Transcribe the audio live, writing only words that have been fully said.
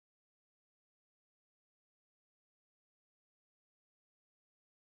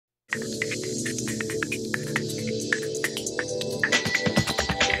Good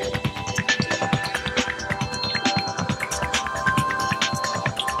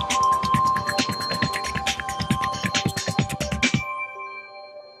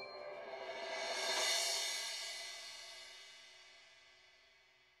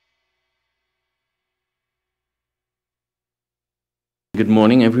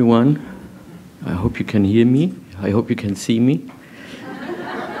morning, everyone. I hope you can hear me. I hope you can see me.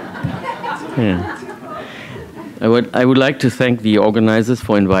 Yeah. I would like to thank the organizers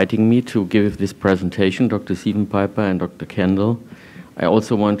for inviting me to give this presentation, Dr. Stephen Piper and Dr. Kendall. I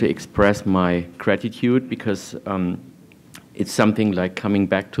also want to express my gratitude because it's something like coming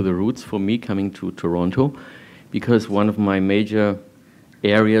back to the roots for me, coming to Toronto, because one of my major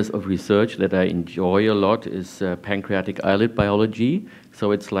areas of research that I enjoy a lot is pancreatic islet biology.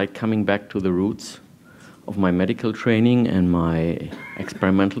 So it's like coming back to the roots of my medical training and my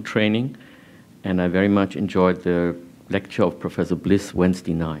experimental training. And I very much enjoyed the lecture of Professor Bliss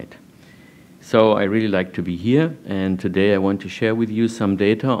Wednesday night. So I really like to be here. And today I want to share with you some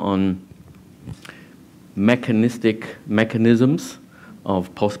data on mechanisms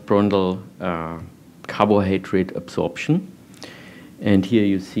of postprandial carbohydrate absorption. And here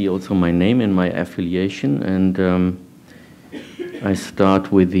you see also my name and my affiliation. And I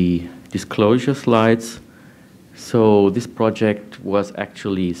start with the disclosure slides. So this project was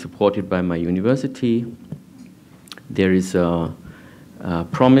actually supported by my university. There is a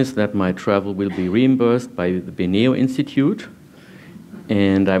promise that my travel will be reimbursed by the Beneo Institute.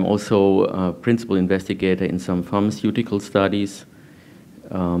 And I'm also a principal investigator in some pharmaceutical studies.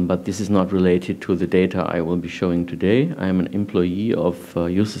 But this is not related to the data I will be showing today. I am an employee of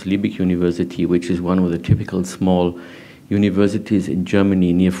Justus Liebig University, which is one of the typical small universities in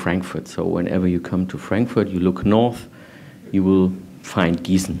Germany near Frankfurt. So whenever you come to Frankfurt, you look north, you will find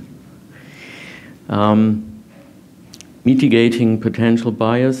Gießen. Mitigating potential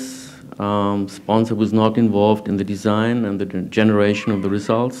bias. Sponsor was not involved in the design and the generation of the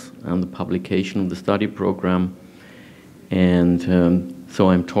results and the publication of the study program. And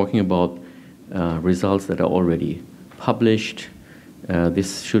so I'm talking about results that are already published.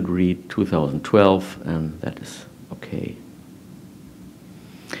 This should read 2012, and that is okay.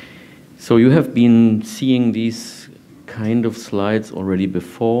 So you have been seeing these kind of slides already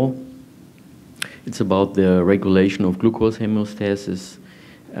before. It's about the regulation of glucose homeostasis.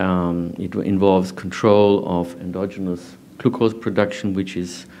 It involves control of endogenous glucose production, which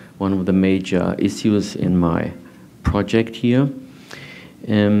is one of the major issues in my project here.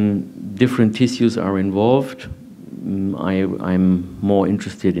 Different tissues are involved. I'm more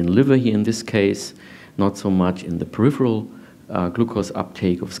interested in liver here in this case, not so much in the peripheral glucose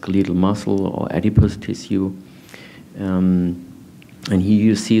uptake of skeletal muscle or adipose tissue. And here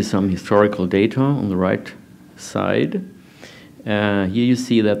you see some historical data on the right side. Here you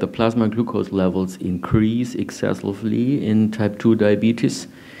see that the plasma glucose levels increase excessively in type 2 diabetes.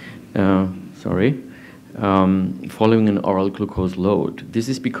 Following an oral glucose load. This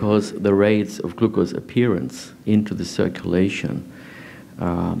is because the rates of glucose appearance into the circulation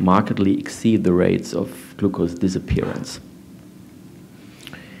markedly exceed the rates of glucose disappearance.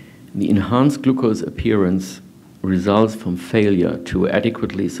 The enhanced glucose appearance results from failure to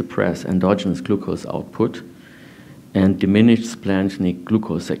adequately suppress endogenous glucose output and diminished splanchnic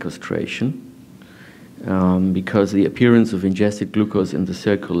glucose sequestration because the appearance of ingested glucose in the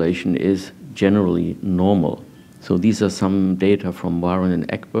circulation is generally normal. So these are some data from Warren and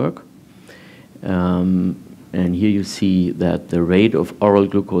Ekberg. And here you see that the rate of oral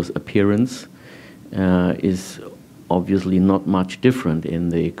glucose appearance is obviously not much different in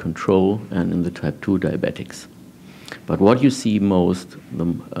the control and in the type 2 diabetics. But what you see most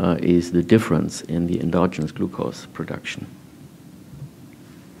is the difference in the endogenous glucose production.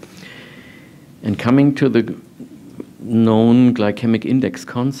 And coming to the known glycaemic index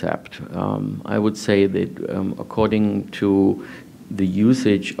concept, I would say that according to the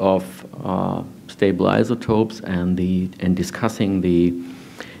usage of stable isotopes and discussing the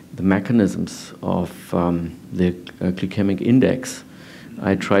mechanisms of the glycaemic index,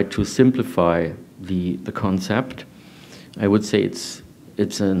 I tried to simplify the concept. I would say it's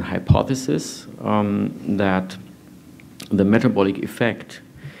an hypothesis that the metabolic effect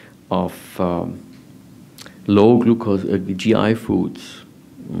of low glucose GI foods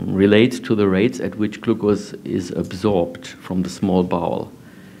relates to the rates at which glucose is absorbed from the small bowel.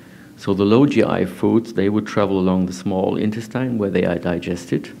 So the low GI foods, they would travel along the small intestine where they are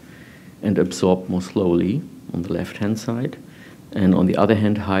digested and absorbed more slowly on the left-hand side. And on the other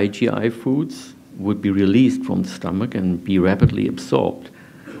hand, high GI foods would be released from the stomach and be rapidly absorbed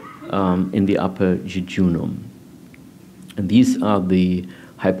in the upper jejunum. And these are the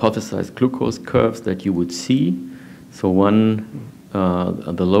hypothesized glucose curves that you would see. So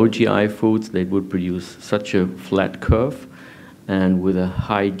the low GI foods, they would produce such a flat curve, and with a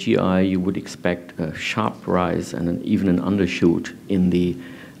high GI you would expect a sharp rise and even an undershoot in the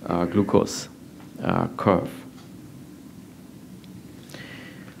glucose curve.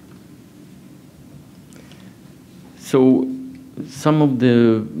 So some of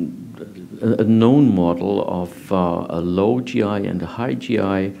a known model of a low GI and a high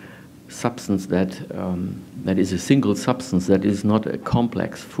GI substance that is a single substance, that is not a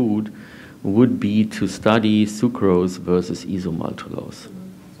complex food, would be to study sucrose versus isomaltulose.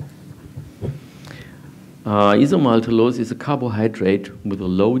 Isomaltulose is a carbohydrate with a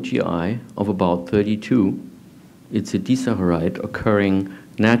low GI of about 32. It's a disaccharide occurring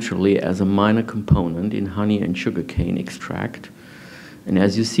naturally as a minor component in honey and sugarcane extract. And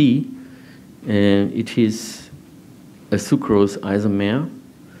as you see, it is a sucrose isomer,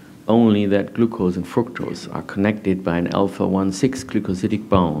 only that glucose and fructose are connected by an alpha-1,6 glucosidic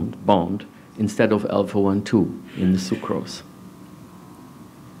bond instead of alpha-1,2 in the sucrose.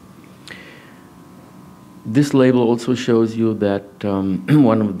 This label also shows you that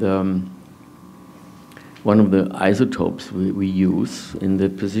one of the isotopes we use in the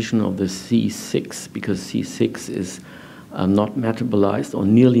position of the C6, because C6 is not metabolized or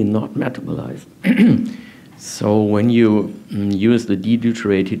nearly not metabolized. So when you use the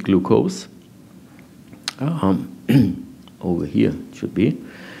dedeutyrated glucose, over here it should be,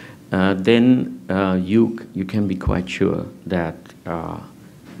 then you can be quite sure that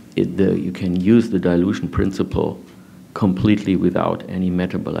you can use the dilution principle completely without any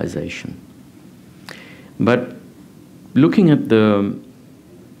metabolization. But looking at the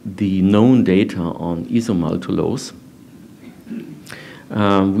known data on isomaltulose,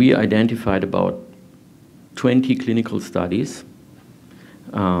 we identified about 20 clinical studies,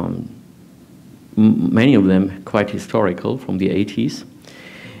 many of them quite historical from the 80s.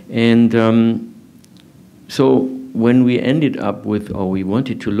 And so when we ended up with, or we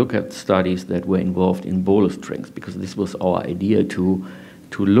wanted to look at studies that were involved in bolus drinks, because this was our idea to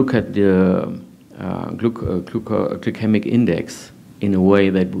look at the glycaemic index in a way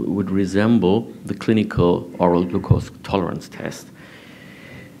that would resemble the clinical oral glucose tolerance test.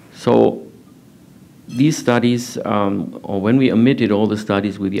 So these studies, or when we omitted all the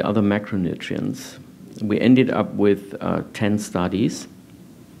studies with the other macronutrients, we ended up with 10 studies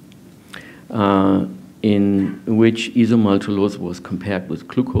in which isomaltulose was compared with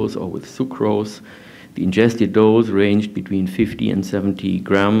glucose or with sucrose. The ingested dose ranged between 50 and 70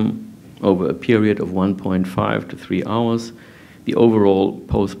 gram over a period of 1.5 to 3 hours. The overall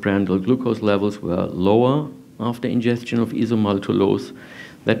postprandial glucose levels were lower after ingestion of isomaltulose.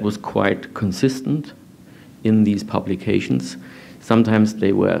 That was quite consistent in these publications. Sometimes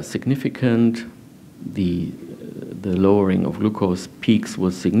they were significant. The lowering of glucose peaks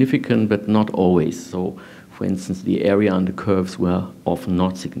was significant, but not always. So, for instance, the area under curves were often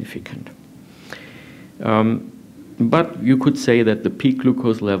not significant. But you could say that the peak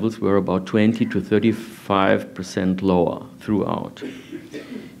glucose levels were about 20 to 35% lower throughout.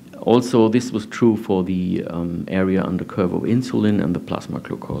 Also, this was true for the area under curve of insulin and the plasma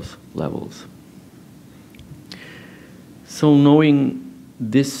glucose levels. So knowing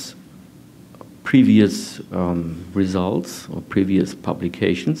this previous results or previous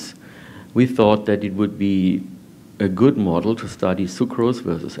publications, we thought that it would be a good model to study sucrose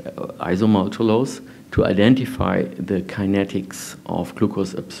versus isomaltulose to identify the kinetics of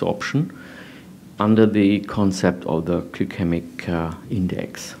glucose absorption under the concept of the glycemic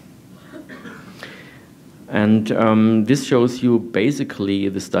index. And this shows you basically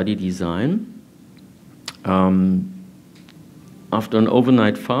the study design. After an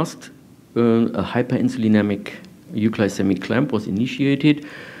overnight fast, a hyperinsulinemic euglycemic clamp was initiated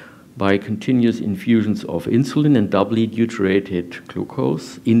by continuous infusions of insulin and doubly deuterated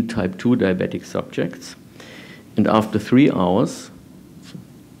glucose in type 2 diabetic subjects. And after 3 hours,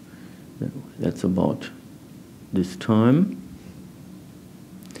 that's about this time,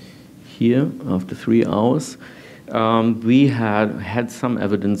 here, after 3 hours, we had some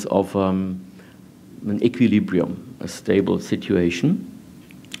evidence of an equilibrium, a stable situation.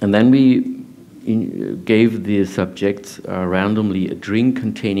 And then we gave the subjects randomly a drink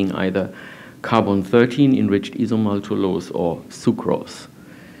containing either carbon-13 enriched isomaltulose or sucrose.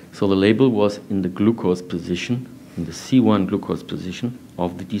 So the label was in the glucose position, in the C1 glucose position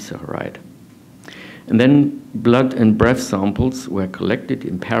of the disaccharide. And then blood and breath samples were collected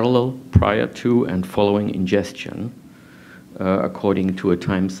in parallel prior to and following ingestion according to a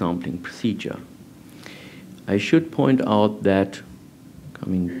time sampling procedure. I should point out that,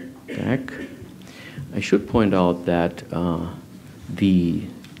 coming back, I should point out that the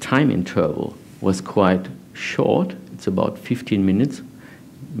time interval was quite short. It's about 15 minutes.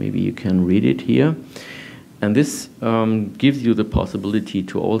 Maybe you can read it here. And this gives you the possibility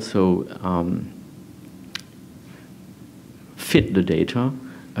to also fit the data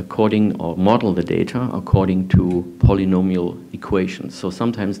according, or model the data according to polynomial equations. So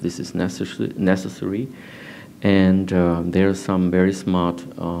sometimes this is necessary, and there are some very smart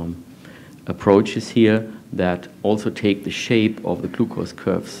approaches here that also take the shape of the glucose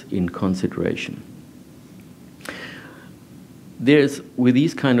curves in consideration. With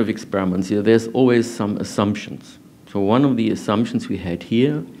these kind of experiments, there's always some assumptions. So one of the assumptions we had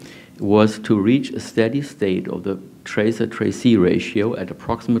here was to reach a steady state of the tracer-tracee ratio at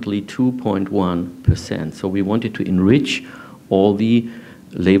approximately 2.1%. So we wanted to enrich all the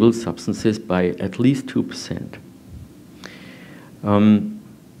labeled substances by at least 2%.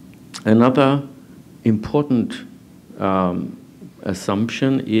 Another important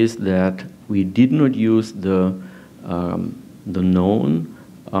assumption is that we did not use the known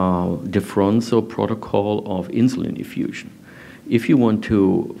Differenzo protocol of insulin diffusion. If you want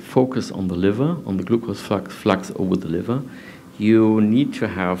to focus on the liver, on the glucose flux over the liver, you need to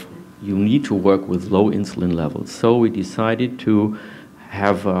work with low insulin levels. So we decided to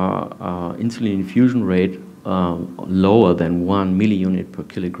have insulin infusion rate lower than 1 milliunit per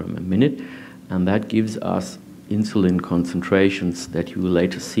kilogram a minute, and that gives us insulin concentrations that you will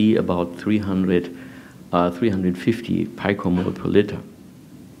later see about 350 picomole per liter,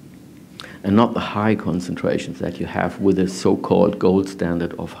 and not the high concentrations that you have with the so-called gold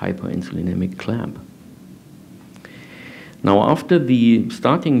standard of hyperinsulinemic clamp. Now, after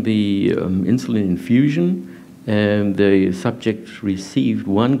starting the insulin infusion, the subject received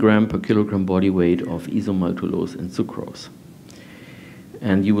 1 gram per kilogram body weight of isomaltulose and sucrose.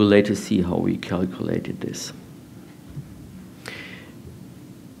 And you will later see how we calculated this.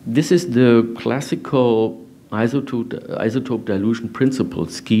 This is the classical isotope dilution principle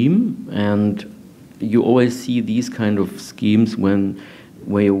scheme, and you always see these kind of schemes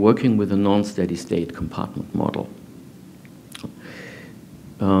where you're working with a non-steady state compartment model.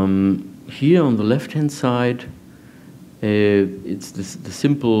 Here on the left-hand side, it's the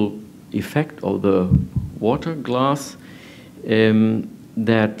simple effect of the water glass,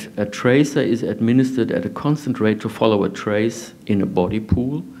 that a tracer is administered at a constant rate to follow a trace in a body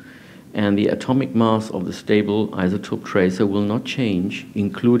pool, and the atomic mass of the stable isotope tracer will not change,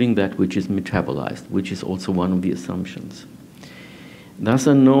 including that which is metabolized, which is also one of the assumptions. Thus,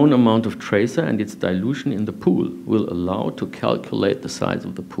 a known amount of tracer and its dilution in the pool will allow to calculate the size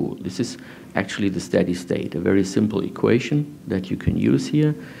of the pool. This is actually the steady state, a very simple equation that you can use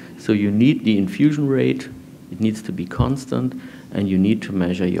here. So you need the infusion rate, it needs to be constant, and you need to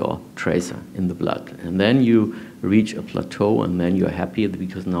measure your tracer in the blood. And then you reach a plateau, and then you're happy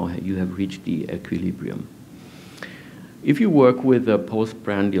because now you have reached the equilibrium. If you work with a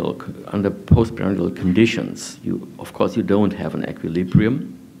under postprandial conditions, of course you don't have an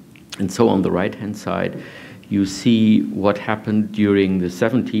equilibrium. And so on the right-hand side, you see what happened during the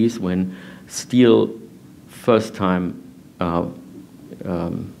 70s when Steele first time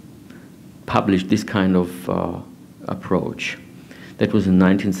published this kind of approach. That was in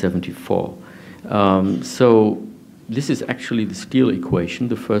 1974. So this is actually the Steele equation,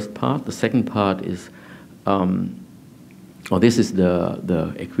 the first part. The second part is, this is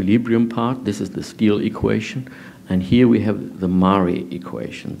the equilibrium part. This is the Steele equation. And here we have the Murray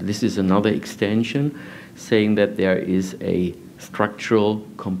equation. This is another extension saying that there is a structural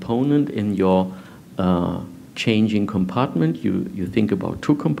component in your changing compartment. You think about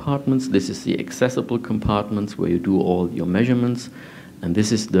 2 compartments. This is the accessible compartments where you do all your measurements, and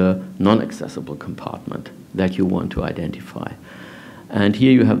this is the non-accessible compartment that you want to identify. And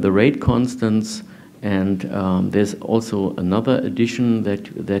here you have the rate constants, and there's also another addition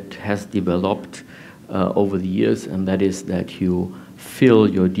that has developed over the years, and that is that you fill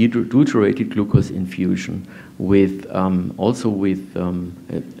your deuterated glucose infusion with also with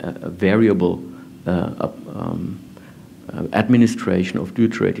a variable administration of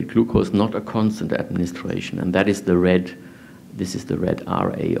deuterated glucose, not a constant administration, and that is the red. This is the red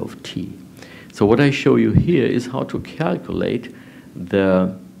RA of T. So what I show you here is how to calculate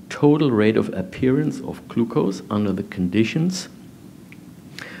the total rate of appearance of glucose under the conditions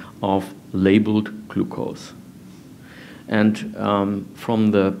of labeled glucose. And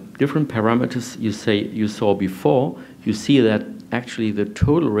from the different parameters you saw before, you see that actually the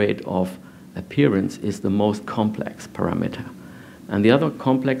total rate of appearance is the most complex parameter. And the other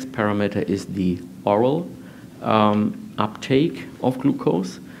complex parameter is the oral uptake of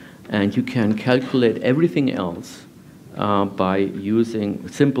glucose. And you can calculate everything else by using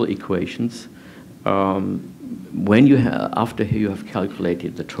simple equations after you have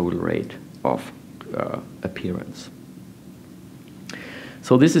calculated the total rate of appearance.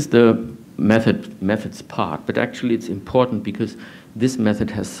 So this is the methods part, but actually it's important because this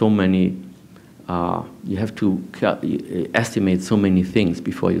method has so many, you have to estimate so many things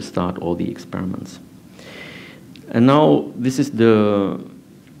before you start all the experiments. And now this is the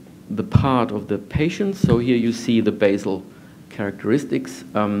part of the patients. So here you see the basal characteristics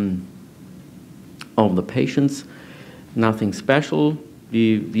of the patients. Nothing special.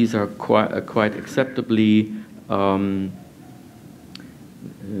 These are quite acceptably, the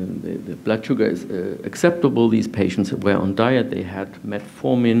blood sugar is acceptable. These patients were on diet. They had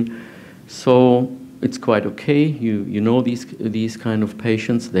metformin. So it's quite okay. You know these kind of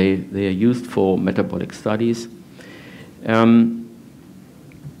patients. They are used for metabolic studies.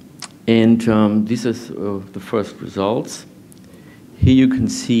 This is the first results. Here you can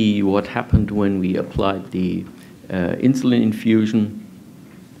see what happened when we applied the insulin infusion.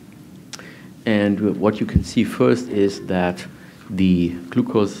 And what you can see first is that the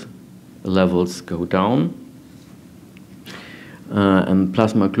glucose levels go down. And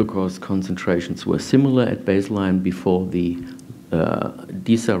plasma glucose concentrations were similar at baseline before the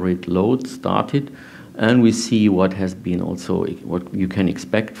desaturate load started. And we see what has been also, what you can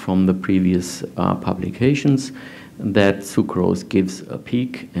expect from the previous publications, that sucrose gives a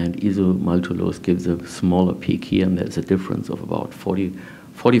peak and isomaltulose gives a smaller peak here, and there's a difference of about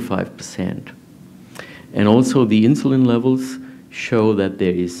 45%. And also the insulin levels show that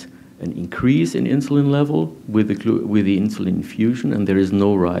there is an increase in insulin level with the insulin infusion, and there is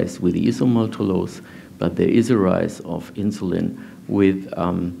no rise with the isomaltulose, but there is a rise of insulin with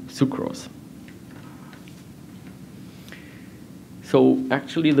sucrose. So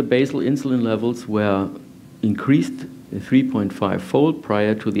actually the basal insulin levels were increased 3.5-fold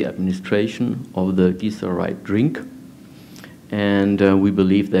prior to the administration of the desaturate drink. And we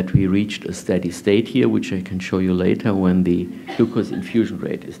believe that we reached a steady state here, which I can show you later when the glucose infusion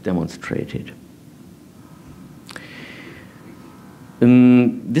rate is demonstrated.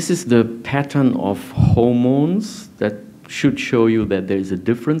 This is the pattern of hormones that should show you that there is a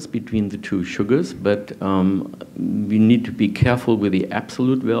difference between the two sugars, but we need to be careful with the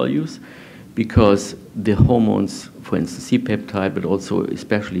absolute values because the hormones, for instance C-peptide, but also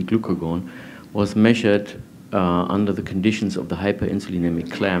especially glucagon, was measured under the conditions of the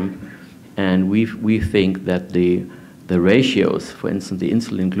hyperinsulinemic clamp, and we think that the ratios, for instance the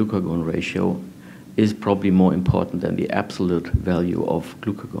insulin-glucagon ratio, is probably more important than the absolute value of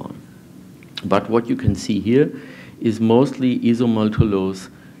glucagon. But what you can see here is mostly isomaltulose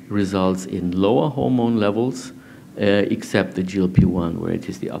results in lower hormone levels, except the GLP-1, where it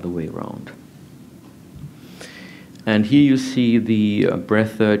is the other way around. And here you see the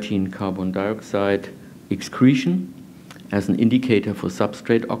breath-13 carbon dioxide excretion as an indicator for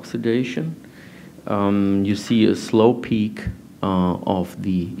substrate oxidation. You see a slow peak of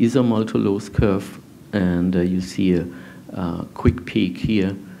the isomaltulose curve, and you see a quick peak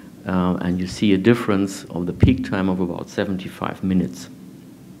here, and you see a difference of the peak time of about 75 minutes.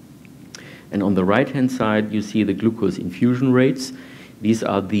 And on the right-hand side, you see the glucose infusion rates. These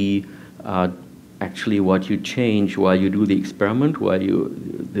are the actually what you change while you do the experiment, while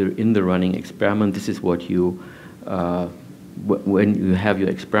in the running experiment. This is what you, when you have your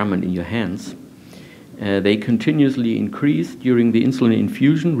experiment in your hands. They continuously increase during the insulin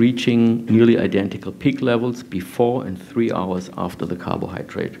infusion, reaching nearly identical peak levels before and 3 hours after the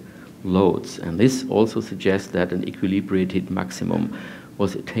carbohydrate loads. And this also suggests that an equilibrated maximum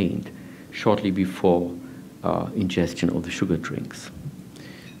was attained shortly before ingestion of the sugar drinks.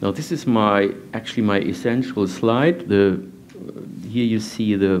 Now this is actually my essential slide. Here you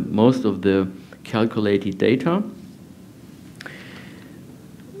see most of the calculated data.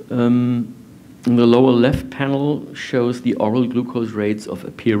 The lower left panel shows the oral glucose rates of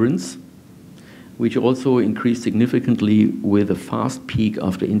appearance, which also increased significantly with a fast peak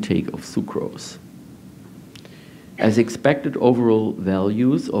after intake of sucrose. As expected, overall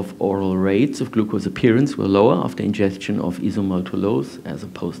values of oral rates of glucose appearance were lower after ingestion of isomaltulose as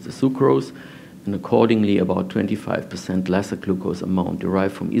opposed to sucrose, and accordingly about 25% lesser glucose amount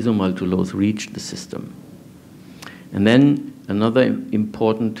derived from isomaltulose reached the system. And then another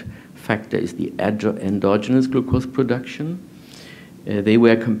important factor is the endogenous glucose production. They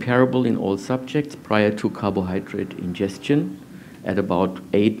were comparable in all subjects prior to carbohydrate ingestion, at about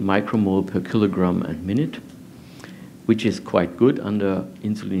 8 micromole per kilogram and minute, which is quite good under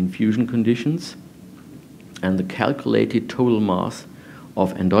insulin infusion conditions. And the calculated total mass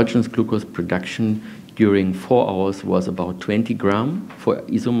of endogenous glucose production during 4 hours was about 20 gram for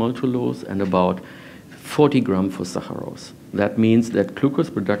isomaltulose and about 40 gram for saccharose. That means that glucose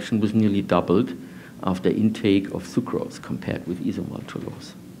production was nearly doubled after intake of sucrose compared with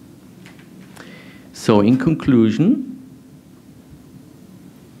isomaltulose. So in conclusion,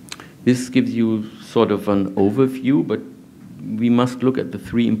 this gives you sort of an overview, but we must look at the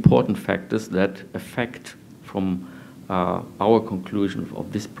 3 important factors that affect, from our conclusion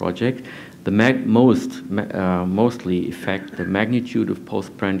of this project, the mostly affect the magnitude of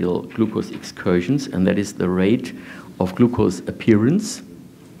postprandial glucose excursions, and that is the rate of glucose appearance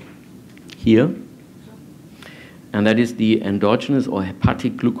here, and that is the endogenous or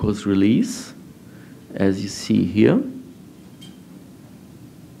hepatic glucose release, as you see here.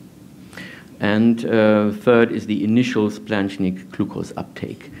 And third is the initial splanchnic glucose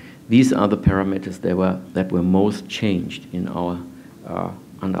uptake. These are the parameters that were most changed in our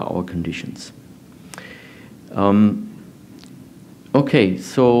under our conditions. Okay,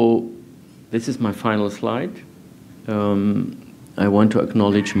 so this is my final slide. I want to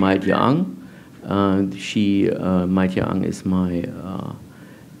acknowledge Maite Ang. Maite Ang is my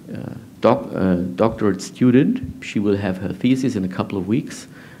doctorate student. She will have her thesis in a couple of weeks,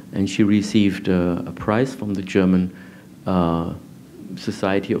 and she received a prize from the German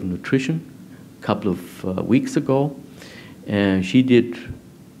Society of Nutrition a couple of weeks ago. And she's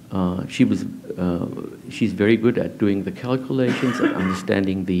very good at doing the calculations and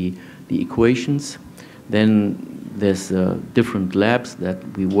understanding the equations. Then there's different labs that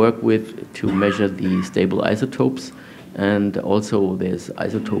we work with to measure the stable isotopes, and also there's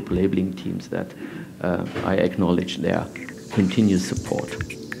isotope labeling teams that I acknowledge their continuous support.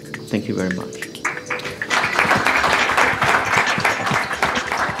 Thank you very much.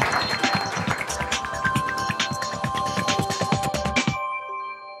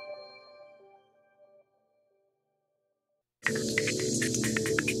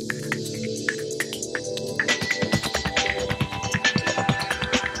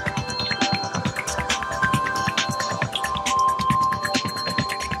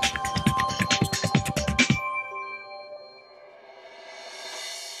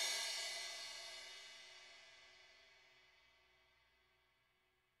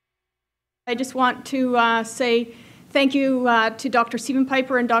 I just want to say thank you to Dr.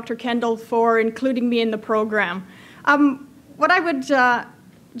 Siebenpiper and Dr. Kendall for including me in the program. What I would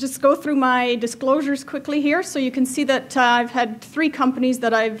just go through my disclosures quickly here, so you can see that I've had 3 companies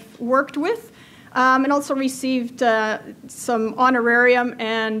that I've worked with, and also received some honorarium,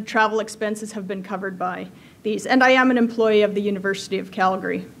 and travel expenses have been covered by these. And I am an employee of the University of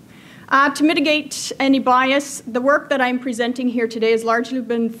Calgary. To mitigate any bias, the work that I'm presenting here today has largely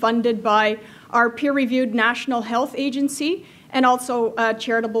been funded by our peer-reviewed National Health Agency and also a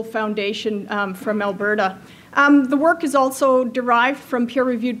charitable foundation from Alberta. The work is also derived from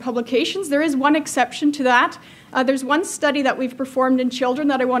peer-reviewed publications. There is one exception to that. There's one study that we've performed in children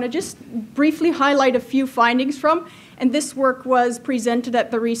that I want to just briefly highlight a few findings from, and this work was presented at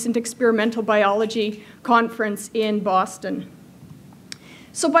the recent Experimental Biology Conference in Boston.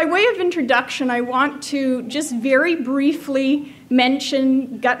 So by way of introduction, I want to just very briefly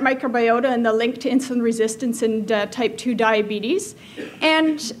mention gut microbiota and the link to insulin resistance and type 2 diabetes.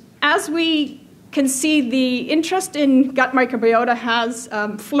 And as we can see, the interest in gut microbiota has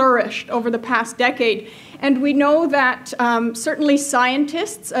flourished over the past decade. And we know that certainly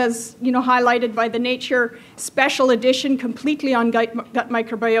scientists, as you know, highlighted by the Nature special edition completely on gut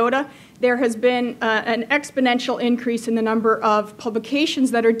microbiota, there has been an exponential increase in the number of publications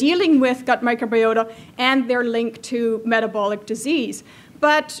that are dealing with gut microbiota and their link to metabolic disease.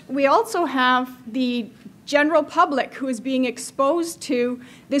 But we also have the general public who is being exposed to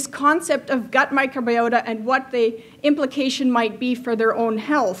this concept of gut microbiota and what the implication might be for their own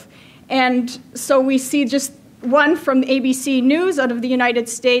health. And so we see just one from ABC News out of the United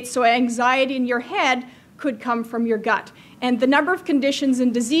States. So anxiety in your head could come from your gut. And the number of conditions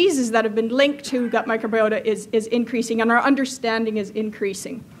and diseases that have been linked to gut microbiota is increasing, and our understanding is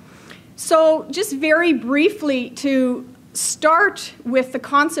increasing. So just very briefly to start with the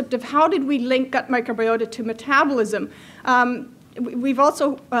concept of how did we link gut microbiota to metabolism. We've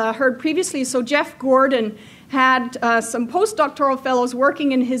also heard previously, so Jeff Gordon had some postdoctoral fellows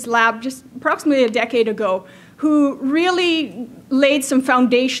working in his lab just approximately a decade ago who really laid some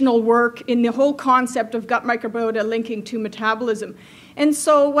foundational work in the whole concept of gut microbiota linking to metabolism. And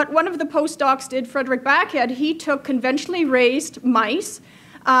so what one of the postdocs did, Frederick Backhead, he took conventionally raised mice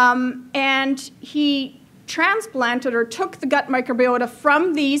and he transplanted or took the gut microbiota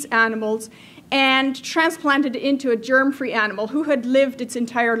from these animals and transplanted it into a germ-free animal who had lived its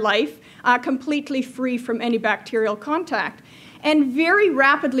entire life completely free from any bacterial contact. And very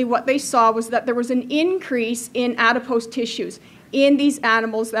rapidly what they saw was that there was an increase in adipose tissues in these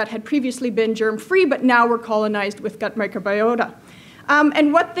animals that had previously been germ-free but now were colonized with gut microbiota.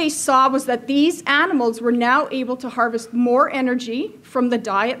 And what they saw was that these animals were now able to harvest more energy from the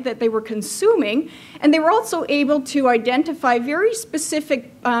diet that they were consuming, and they were also able to identify very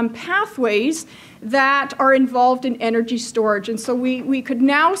specific pathways that are involved in energy storage. And so we could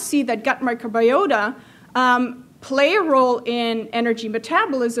now see that gut microbiota play a role in energy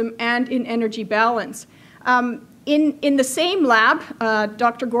metabolism and in energy balance. In the same lab,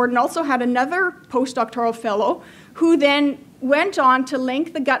 Dr. Gordon also had another postdoctoral fellow who then went on to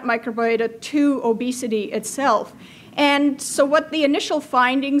link the gut microbiota to obesity itself. And so what the initial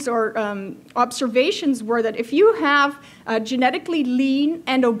findings or observations were that if you have genetically lean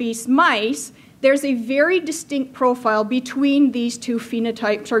and obese mice, there's a very distinct profile between these two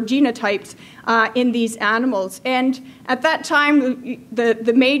phenotypes or genotypes in these animals. And at that time,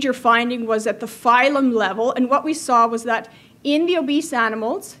 the major finding was at the phylum level, and what we saw was that in the obese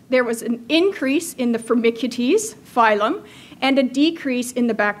animals, there was an increase in the Firmicutes phylum and a decrease in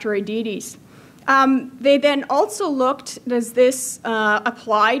the Bacteroidetes. They then also looked, does this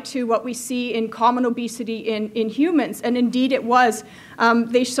apply to what we see in common obesity in humans? And indeed it was.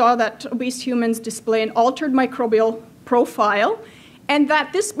 They saw that obese humans display an altered microbial profile, and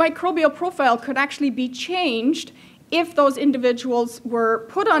that this microbial profile could actually be changed if those individuals were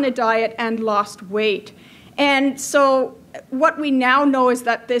put on a diet and lost weight. And so what we now know is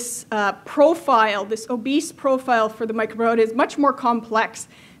that this profile, this obese profile for the microbiota is much more complex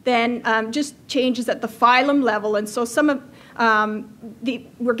than just changes at the phylum level. And so some of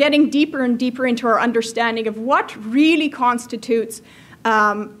we're getting deeper and deeper into our understanding of what really constitutes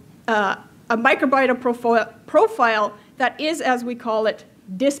a microbiota profile that is, as we call it,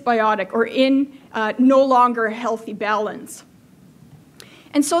 dysbiotic or in no longer healthy balance.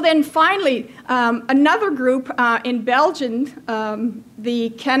 And so then finally, another group in Belgium, the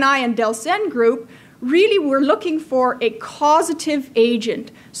Kenai and Delsen group, really were looking for a causative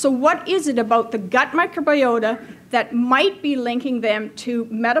agent. So what is it about the gut microbiota that might be linking them to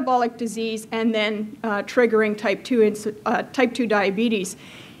metabolic disease and then triggering type 2 diabetes?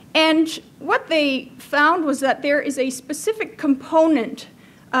 And what they found was that there is a specific component,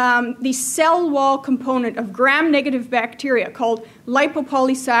 the cell wall component of gram-negative bacteria called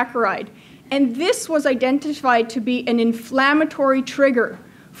lipopolysaccharide. And this was identified to be an inflammatory trigger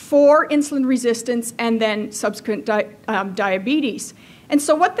for insulin resistance and then subsequent diabetes. And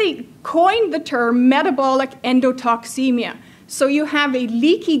so what they coined the term metabolic endotoxemia. So you have a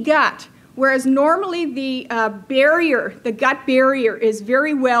leaky gut, whereas normally the barrier, the gut barrier is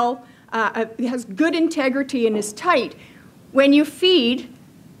very well, it has good integrity and is tight. When you feed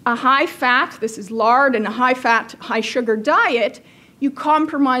a high-fat, this is lard, and a high-fat, high-sugar diet, you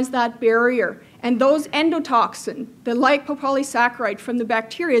compromise that barrier. And those endotoxin, the lipopolysaccharide from the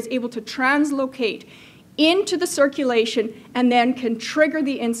bacteria, is able to translocate into the circulation and then can trigger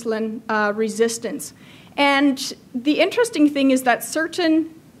the insulin resistance. And the interesting thing is that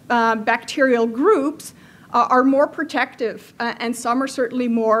certain bacterial groups are more protective, and some are certainly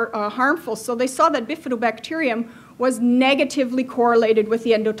more harmful. So they saw that bifidobacterium was negatively correlated with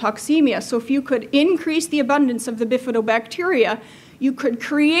the endotoxemia. So if you could increase the abundance of the bifidobacteria, you could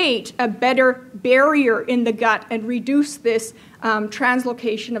create a better barrier in the gut and reduce this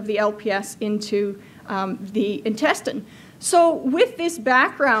translocation of the LPS into the intestine. So with this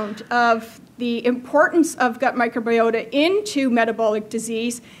background of the importance of gut microbiota into metabolic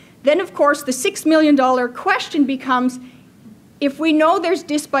disease, then of course the $6 million question becomes, if we know there's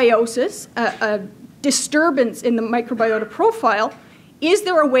dysbiosis, a disturbance in the microbiota profile, is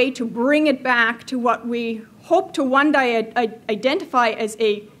there a way to bring it back to what we hope to one day identify as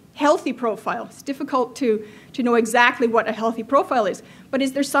a healthy profile? It's difficult to know exactly what a healthy profile is, but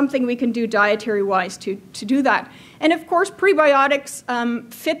is there something we can do dietary-wise to do that? And of course, prebiotics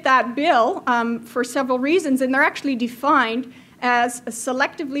fit that bill for several reasons, and they're actually defined as a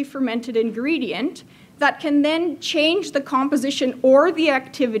selectively fermented ingredient that can then change the composition or the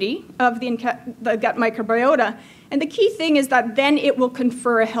activity of the gut microbiota. And the key thing is that then it will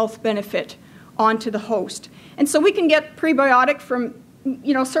confer a health benefit onto the host. And so we can get prebiotic from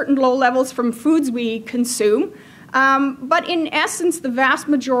certain low levels from foods we consume. But in essence, the vast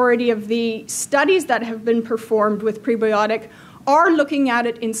majority of the studies that have been performed with prebiotic are looking at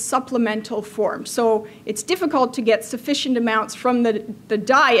it in supplemental form. So it's difficult to get sufficient amounts from the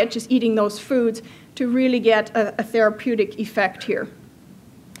diet, just eating those foods, to really get a therapeutic effect here.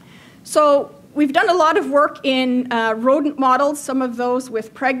 So we've done a lot of work in rodent models, some of those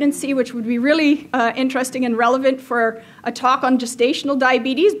with pregnancy, which would be really interesting and relevant for a talk on gestational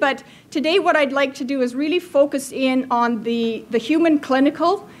diabetes. But today what I'd like to do is really focus in on the human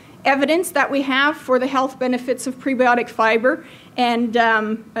clinical evidence that we have for the health benefits of prebiotic fiber. And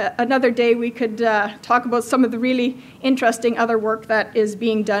another day we could talk about some of the really interesting other work that is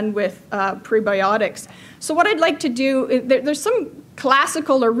being done with prebiotics. So what I'd like to do, there's some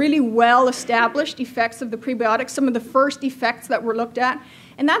classical or really well-established effects of the prebiotics, some of the first effects that were looked at,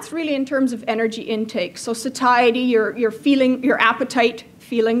 and that's really in terms of energy intake. So satiety, your appetite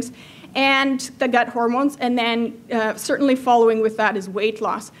feelings, and the gut hormones, and then certainly following with that is weight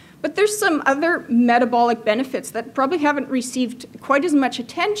loss. But there's some other metabolic benefits that probably haven't received quite as much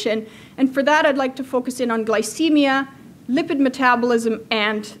attention, and for that I'd like to focus in on glycemia, lipid metabolism,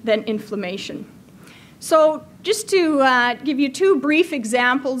 and then inflammation. So just to give you two brief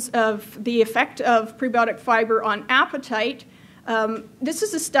examples of the effect of prebiotic fiber on appetite, this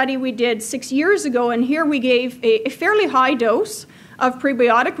is a study we did 6 years ago, and here we gave a fairly high dose of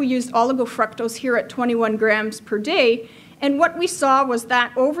prebiotic. We used oligofructose here at 21 grams per day, and what we saw was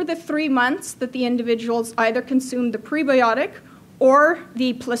that over the 3 months that the individuals either consumed the prebiotic or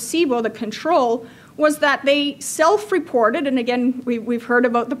the placebo, the control, was that they self-reported, and again, we've heard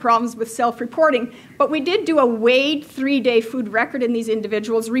about the problems with self-reporting, but we did do a weighed 3-day food record in these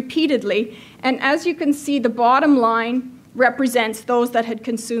individuals repeatedly, and as you can see, the bottom line represents those that had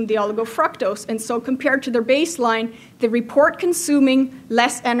consumed the oligofructose, and so compared to their baseline, they report consuming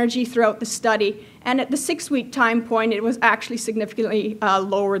less energy throughout the study, and at the 6-week time point, it was actually significantly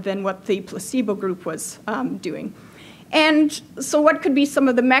lower than what the placebo group was doing. And so what could be some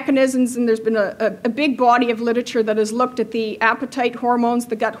of the mechanisms, and there's been a big body of literature that has looked at the appetite hormones,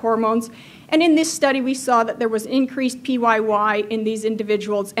 the gut hormones, and in this study we saw that there was increased PYY in these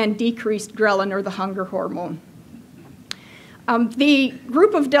individuals and decreased ghrelin, or the hunger hormone. The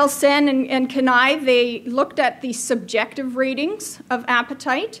group of Delsen and Kenai, they looked at the subjective ratings of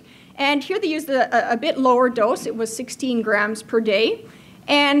appetite, and here they used a bit lower dose. It was 16 grams per day.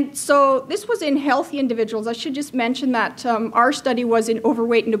 And so this was in healthy individuals. I should just mention that our study was in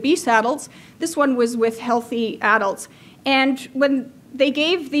overweight and obese adults. This one was with healthy adults. And when they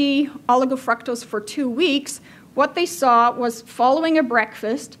gave the oligofructose for 2 weeks, what they saw was, following a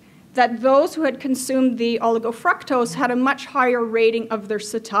breakfast, that those who had consumed the oligofructose had a much higher rating of their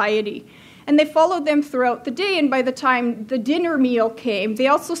satiety. And they followed them throughout the day, and by the time the dinner meal came, they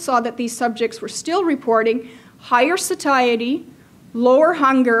also saw that these subjects were still reporting higher satiety, lower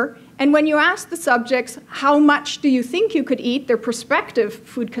hunger, and when you ask the subjects, how much do you think you could eat, their prospective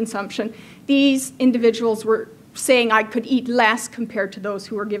food consumption, these individuals were saying I could eat less compared to those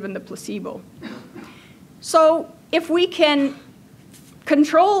who were given the placebo. So if we can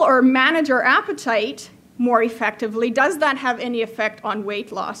control or manage our appetite more effectively, does that have any effect on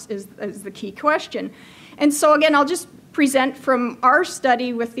weight loss is the key question. And so again, I'll just present from our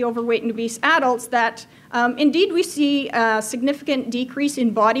study with the overweight and obese adults that indeed we see a significant decrease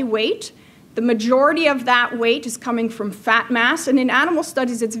in body weight. The majority of that weight is coming from fat mass, and in animal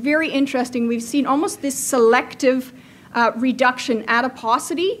studies it's very interesting. We've seen almost this selective reduction,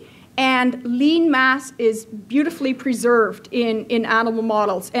 adiposity, and lean mass is beautifully preserved in animal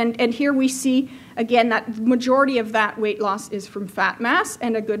models. And here we see, again, that the majority of that weight loss is from fat mass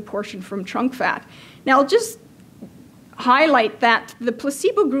and a good portion from trunk fat. Now, I'll just highlight that the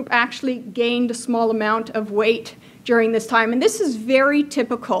placebo group actually gained a small amount of weight during this time, and this is very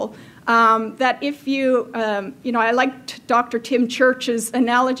typical. That if you, I liked Dr. Tim Church's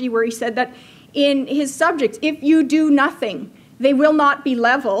analogy where he said that in his subjects, if you do nothing, they will not be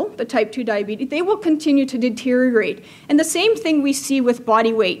level, the type 2 diabetes, they will continue to deteriorate. And the same thing we see with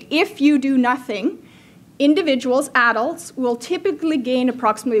body weight. If you do nothing, individuals, adults, will typically gain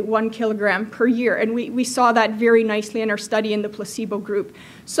approximately 1 kilogram per year, and we saw that very nicely in our study in the placebo group.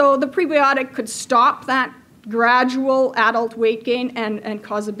 So the prebiotic could stop that gradual adult weight gain and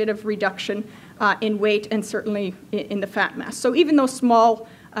cause a bit of reduction in weight and certainly in the fat mass. So even though small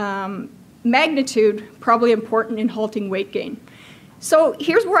magnitude, probably important in halting weight gain. So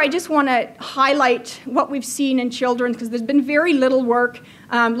here's where I just want to highlight what we've seen in children, because there's been very little work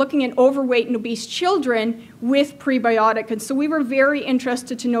looking at overweight and obese children with prebiotic. And so we were very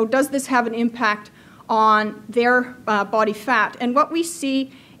interested to know, does this have an impact on their body fat? And what we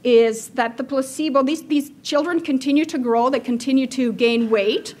see is that the placebo, these children continue to grow, they continue to gain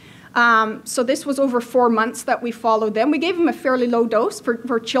weight. So this was over 4 months that we followed them. We gave them a fairly low dose.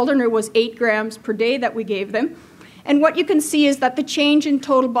 For children, it was 8 grams per day that we gave them. And what you can see is that the change in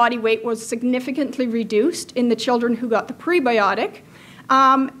total body weight was significantly reduced in the children who got the prebiotic.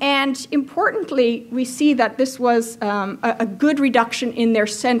 And importantly, we see that this was a good reduction in their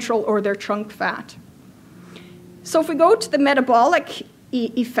central or their trunk fat. So if we go to the metabolic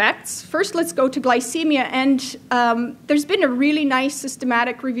effects, first let's go to glycemia. And there's been a really nice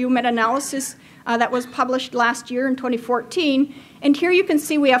systematic review meta-analysis that was published last year in 2014. And here you can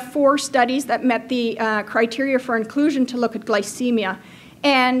see we have 4 studies that met the criteria for inclusion to look at glycemia.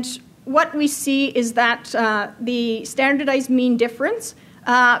 And what we see is that the standardized mean difference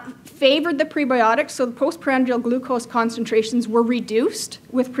favored the prebiotics, so the postprandial glucose concentrations were reduced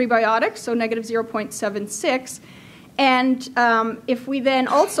with prebiotics, so negative 0.76. And if we then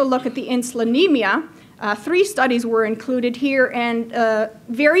also look at the insulinemia, 3 studies were included here, and a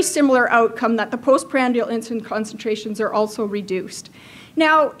very similar outcome that the postprandial insulin concentrations are also reduced.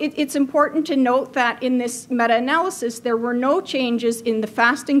 Now, it's important to note that in this meta-analysis, there were no changes in the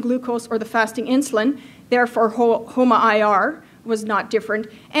fasting glucose or the fasting insulin, therefore HOMA-IR was not different,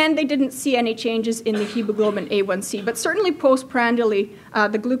 and they didn't see any changes in the hemoglobin A1C. But certainly postprandially,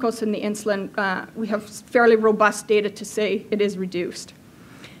 the glucose and the insulin, we have fairly robust data to say it is reduced.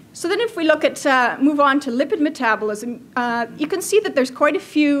 So then if we look at, move on to lipid metabolism, you can see that there's quite a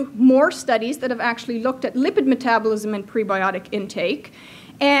few more studies that have actually looked at lipid metabolism and prebiotic intake.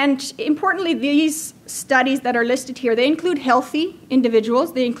 And importantly, these studies that are listed here, they include healthy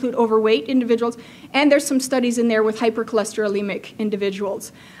individuals, they include overweight individuals, and there's some studies in there with hypercholesterolemic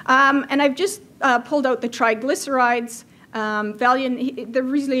individuals. And I've just pulled out the triglycerides.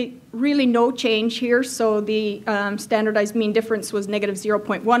 There's really no change here, so the standardized mean difference was negative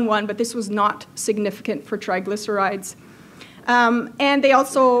 0.11, but this was not significant for triglycerides. And they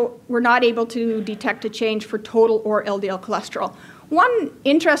also were not able to detect a change for total or LDL cholesterol. One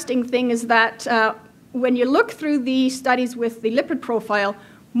interesting thing is that when you look through the studies with the lipid profile,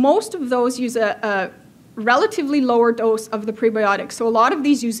 most of those use a relatively lower dose of the prebiotic. So a lot of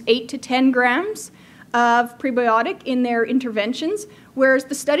these use 8 to 10 grams of prebiotic in their interventions, whereas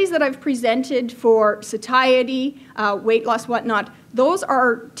the studies that I've presented for satiety, weight loss, whatnot, those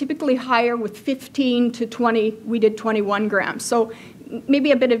are typically higher with 15 to 20, we did 21 grams. So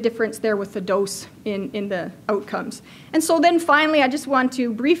maybe a bit of difference there with the dose in the outcomes. And so then finally, I just want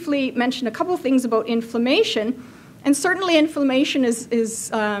to briefly mention a couple things about inflammation. And certainly inflammation is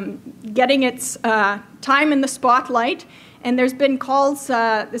getting its time in the spotlight. And there's been calls,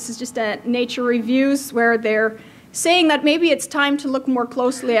 this is just a Nature Reviews, where they're saying that maybe it's time to look more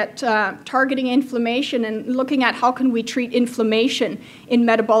closely at targeting inflammation and looking at how can we treat inflammation in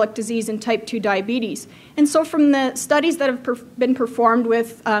metabolic disease and type 2 diabetes. And so from the studies that have been performed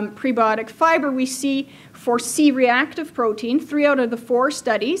with prebiotic fiber, we see for C-reactive protein, 3 out of the 4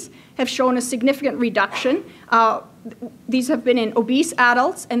 studies have shown a significant reduction. These have been in obese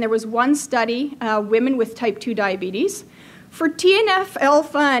adults, and there was 1 study, women with type 2 diabetes. For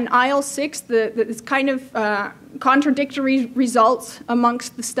TNF-alpha and IL-6, there's kind of contradictory results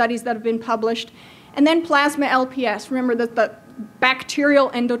amongst the studies that have been published. And then plasma LPS, remember that the bacterial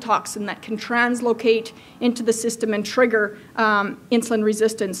endotoxin that can translocate into the system and trigger insulin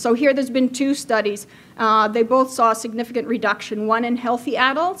resistance. So here there's been 2 studies. They both saw a significant reduction, 1 in healthy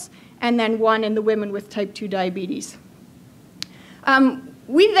adults and then 1 in the women with type 2 diabetes.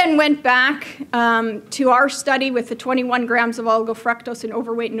 We then went back to our study with the 21 grams of oligofructose in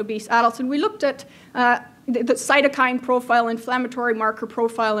overweight and obese adults, and we looked at the cytokine profile, inflammatory marker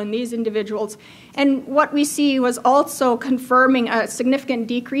profile in these individuals. And what we see was also confirming a significant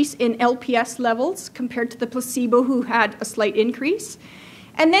decrease in LPS levels compared to the placebo who had a slight increase.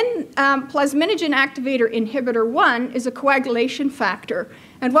 And then plasminogen activator inhibitor 1 is a coagulation factor.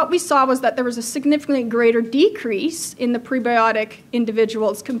 And what we saw was that there was a significantly greater decrease in the prebiotic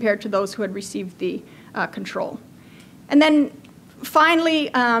individuals compared to those who had received the control. And then finally,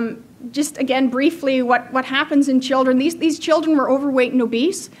 just again briefly, what happens in children. These children were overweight and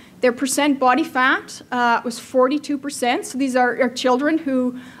obese. Their percent body fat was 42%. So these are children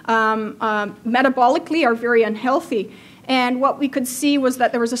who metabolically are very unhealthy. And what we could see was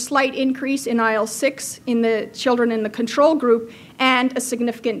that there was a slight increase in IL-6 in the children in the control group and a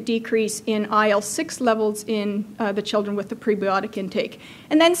significant decrease in IL-6 levels in the children with the prebiotic intake.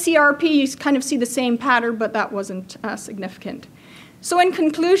 And then CRP, you kind of see the same pattern, but that wasn't significant. So in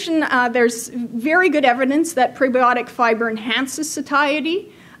conclusion, there's very good evidence that prebiotic fiber enhances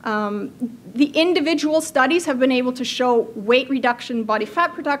satiety. The individual studies have been able to show weight reduction, body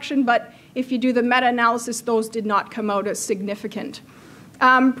fat reduction, but if you do the meta-analysis, those did not come out as significant.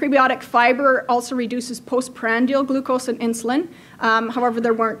 Prebiotic fiber also reduces postprandial glucose and insulin. However,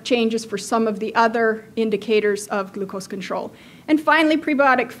 there weren't changes for some of the other indicators of glucose control. And finally,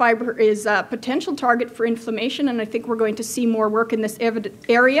 prebiotic fiber is a potential target for inflammation, and I think we're going to see more work in this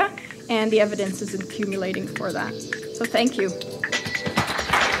area, and the evidence is accumulating for that. So thank you.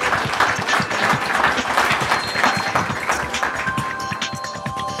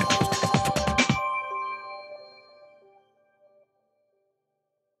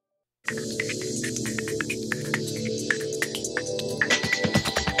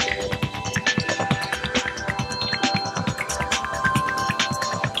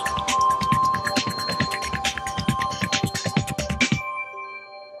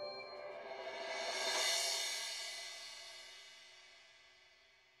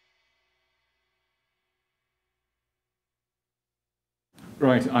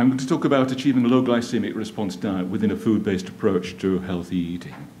 Right, I'm going to talk about achieving a low glycemic response diet within a food-based approach to healthy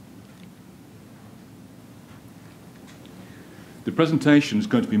eating. The presentation is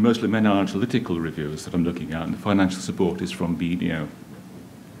going to be mostly meta-analytical reviews that I'm looking at, and the financial support is from BNO.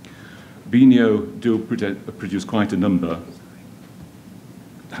 BNO do produce quite a number.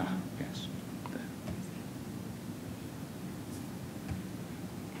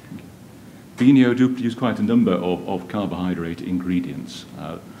 BNO do produce quite a number of carbohydrate ingredients,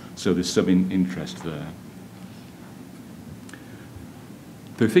 so there's some interest there.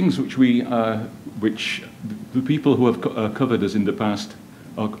 The things which the people who have covered us in the past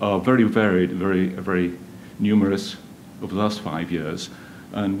are very varied, very numerous over the last 5 years.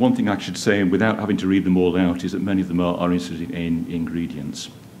 And one thing I should say, without having to read them all out, is that many of them are interested in ingredients.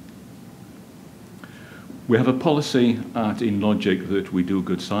 We have a policy at InLogic that we do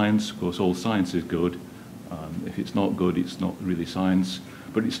good science. Of course, all science is good. If it's not good, it's not really science.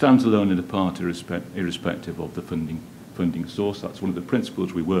 But it stands alone and apart, irrespective of the funding source. That's one of the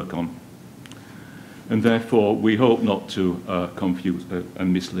principles we work on. And therefore, we hope not to confuse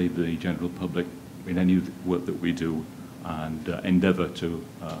and mislead the general public in any work that we do, and endeavour to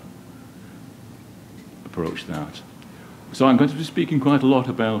approach that. So I'm going to be speaking quite a lot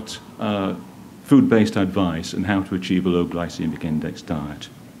about food-based advice and how to achieve a low glycemic index diet.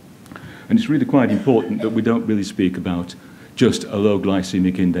 And it's really quite important that we don't really speak about just a low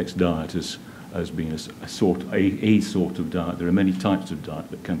glycemic index diet as being a sort of diet. There are many types of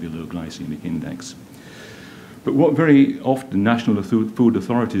diet that can be low glycemic index. But what very often national food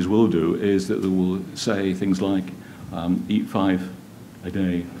authorities will do is that they will say things like, eat 5 a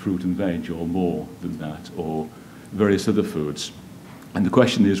day fruit and veg, or more than that, or various other foods. And the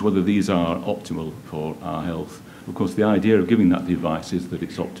question is whether these are optimal for our health. Of course, the idea of giving that advice is that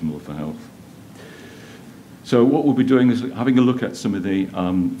it's optimal for health. So what we'll be doing is having a look at some of the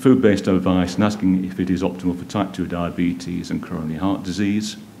food-based advice and asking if it is optimal for type 2 diabetes and coronary heart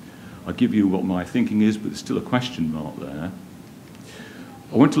disease. I'll give you what my thinking is, but there's still a question mark there.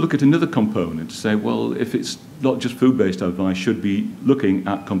 I want to look at another component to say, well, if it's not just food-based advice, should be looking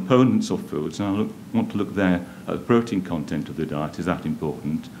at components of foods. And I want to look there at the protein content of the diet. Is that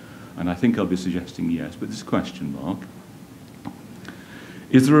important? And I think I'll be suggesting yes, but there's a question mark.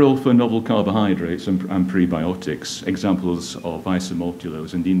 Is there a role for novel carbohydrates and prebiotics, examples of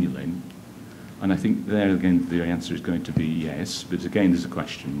isomaltulose and inulin? And I think there, again, the answer is going to be yes, but again, there's a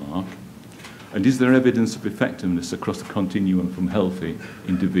question mark. And is there evidence of effectiveness across the continuum from healthy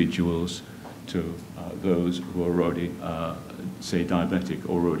individuals to those who are already, say, diabetic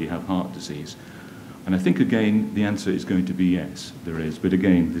or already have heart disease? And I think, again, the answer is going to be yes, there is. But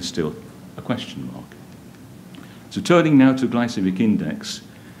again, there's still a question mark. So turning now to glycemic index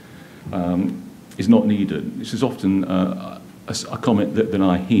is not needed. This is often a comment that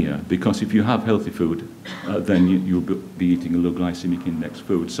I hear, because if you have healthy food, then you'll be eating a low glycemic index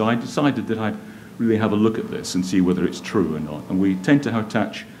food. So I decided that I'd really have a look at this and see whether it's true or not. And we tend to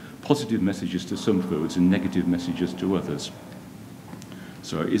attach positive messages to some foods and negative messages to others.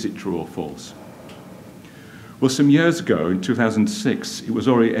 So is it true or false? Well, some years ago, in 2006, it was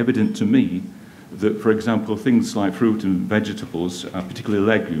already evident to me that, for example, things like fruit and vegetables, particularly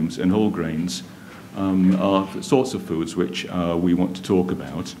legumes and whole grains, are sorts of foods which we want to talk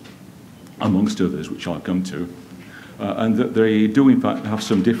about, amongst others, which I'll come to, and that they do, in fact, have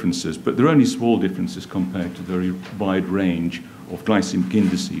some differences, but they're only small differences compared to the very wide range of glycemic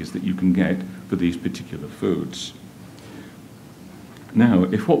indices that you can get for these particular foods. Now,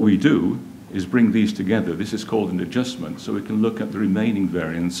 if what we do is bring these together, this is called an adjustment, so we can look at the remaining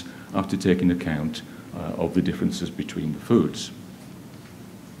variance after taking account of the differences between the foods.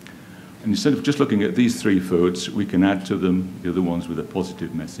 And instead of just looking at these 3 foods, we can add to them the other ones with a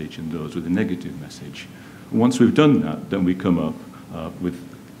positive message and those with a negative message. And once we've done that, then we come up with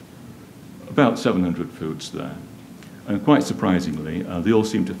about 700 foods there. And quite surprisingly, they all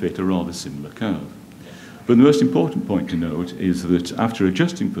seem to fit a rather similar curve. But the most important point to note is that after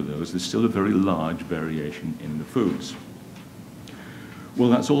adjusting for those, there's still a very large variation in the foods. Well,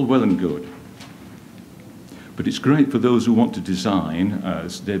 that's all well and good. But it's great for those who want to design,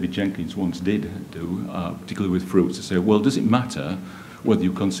 as David Jenkins once did do, particularly with fruits, to say, well, does it matter whether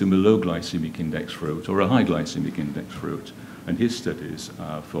you consume a low glycemic index fruit or a high glycemic index fruit? And his studies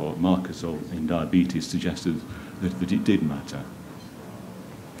for markers in diabetes suggested that it did matter.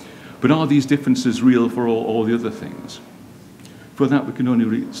 But are these differences real for all the other things? For that, we can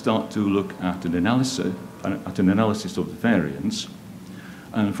only start to look at an analysis of the variance.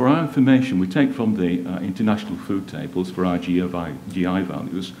 And for our information, we take from the international food tables for our GI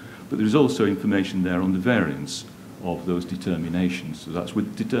values, but there's also information there on the variance of those determinations. So that's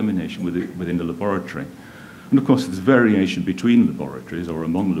with determination within the laboratory. And of course, there's variation between laboratories or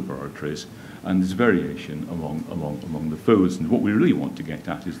among laboratories, and there's variation among the foods. And what we really want to get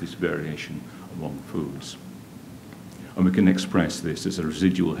at is this variation among foods. And we can express this as a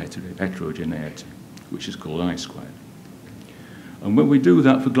residual heterogeneity, which is called I squared. And when we do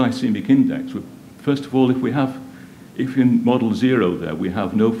that for glycemic index, first of all, if in model 0 there we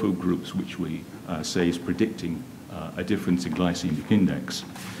have no food groups which we say is predicting a difference in glycemic index,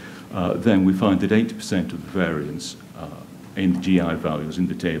 then we find that 80% of the variance in the GI values in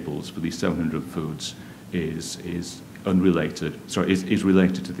the tables for these 700 foods is related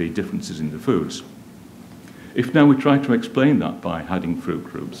to the differences in the foods. If now we try to explain that by adding fruit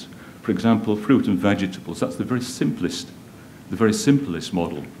groups, for example, fruit and vegetables, that's the very simplest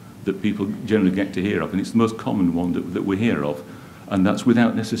model that people generally get to hear of, and it's the most common one that we hear of, and that's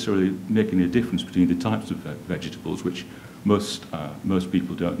without necessarily making a difference between the types of vegetables, which most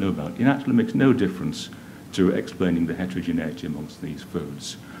people don't know about. It actually makes no difference to explaining the heterogeneity amongst these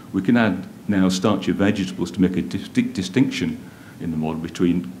foods. We can add now starchy vegetables to make a distinction in the model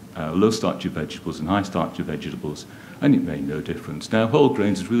between low starchy vegetables and high starchy vegetables, and it made no difference. Now, whole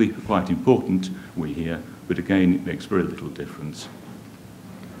grains is really quite important, we hear, but again, it makes very little difference.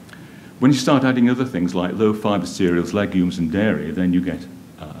 When you start adding other things like low fibre cereals, legumes, and dairy, then you get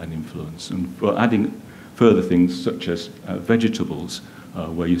an influence. And for adding further things such as vegetables,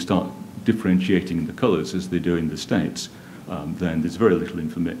 where you start differentiating the colours as they do in the States, then there's very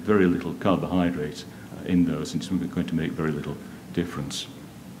little carbohydrate in those, and it's going to make very little difference.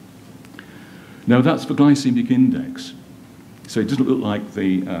 Now, that's for glycemic index. So it doesn't look like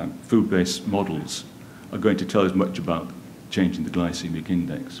the food-based models are going to tell us much about changing the glycemic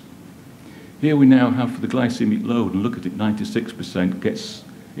index. Here we now have for the glycemic load, and look at it, 96% gets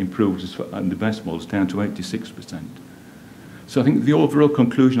improved, and the best models down to 86%. So I think the overall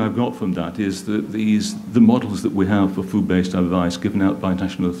conclusion I've got from that is that the models that we have for food-based advice given out by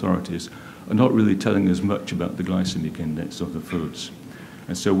national authorities are not really telling us much about the glycemic index of the foods.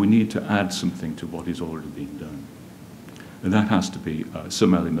 And so we need to add something to what is already being done. And that has to be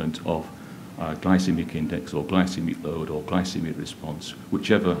some element of glycemic index or glycemic load or glycemic response,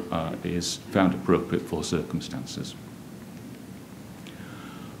 whichever is found appropriate for circumstances.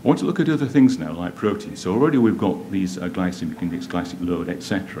 I want to look at other things now, like protein. So already we've got these glycemic index, glycemic load,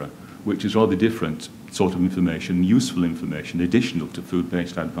 etc., which is rather different sort of information, useful information, additional to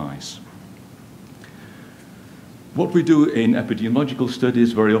food-based advice. What we do in epidemiological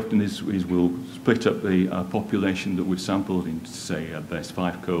studies very often is we'll split up the population that we've sampled into, say, best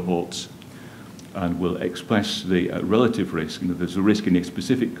 5 cohorts, and we'll express the relative risk. You know, there's a risk in a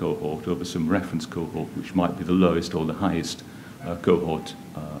specific cohort over some reference cohort, which might be the lowest or the highest cohort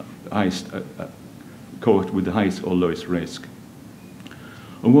with the highest or lowest risk.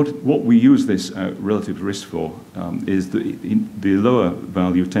 And what we use this relative risk for is the lower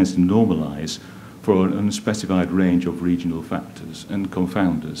value tends to normalize for an unspecified range of regional factors and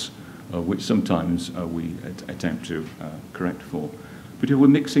confounders, which sometimes we attempt to correct for. But if we're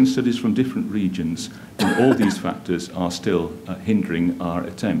mixing studies from different regions, then all these factors are still hindering our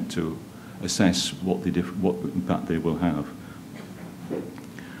attempt to assess what impact they will have.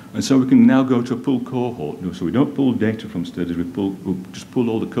 And so we can now go to a pooled cohort. So we don't pull data from studies, we'll just pull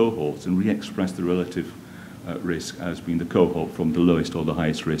all the cohorts and re-express the relative risk as being the cohort from the lowest or the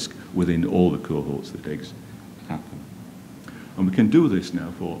highest risk within all the cohorts that happen. And we can do this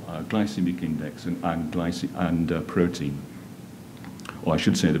now for glycemic index and protein, or I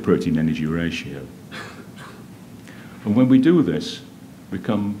should say the protein-energy ratio. And when we do this, we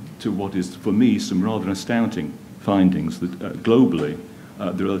come to what is, for me, some rather astounding findings that globally,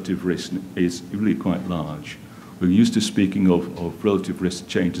 the relative risk is really quite large. We're used to speaking of relative risk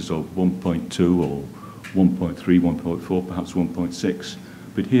changes of 1.2 or 1.3, 1.4, perhaps 1.6.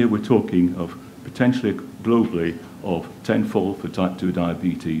 But here we're talking of potentially globally of tenfold for type 2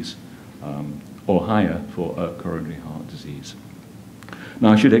 diabetes or higher for coronary heart disease.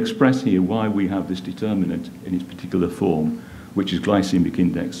 Now, I should express here why we have this determinant in its particular form, which is glycemic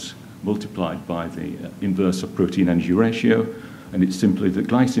index multiplied by the inverse of protein energy ratio, and it's simply that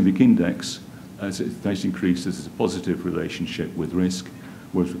glycemic index, as it increases, is a positive relationship with risk,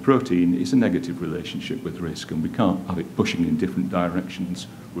 whereas with protein, it's a negative relationship with risk, and we can't have it pushing in different directions.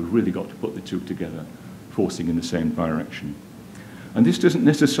 We've really got to put the two together, forcing in the same direction. And this doesn't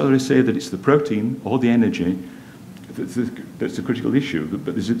necessarily say that it's the protein or the energy that's the critical issue,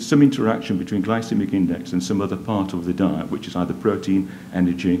 but there's some interaction between glycemic index and some other part of the diet, which is either protein,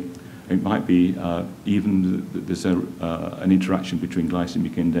 energy. It might be even there's an interaction between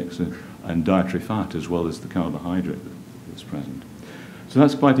glycemic index and dietary fat as well as the carbohydrate that's present. So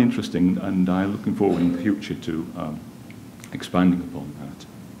that's quite interesting, and I'm looking forward in the future to expanding upon that.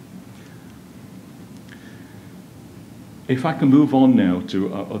 If I can move on now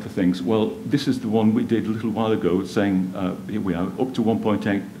to other things, well, this is the one we did a little while ago, saying here we are, up to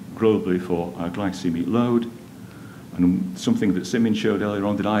 1.8 globally for glycemic load, and something that Simon showed earlier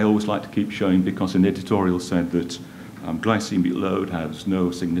on that I always like to keep showing because an editorial said that glycemic load has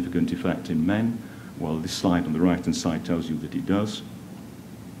no significant effect in men. Well, this slide on the right-hand side tells you that it does,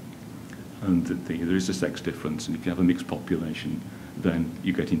 and that there is a sex difference, and if you have a mixed population, then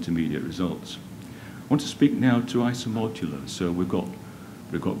you get intermediate results. I want to speak now to isomodulars. So we've got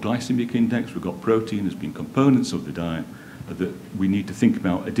glycemic index, we've got protein as being components of the diet that we need to think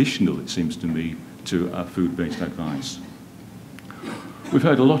about additional, it seems to me, to food-based advice. We've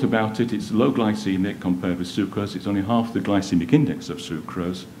heard a lot about it. It's low glycemic compared with sucrose. It's only half the glycemic index of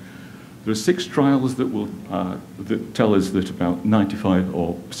sucrose. There are 6 trials that will that tell us that about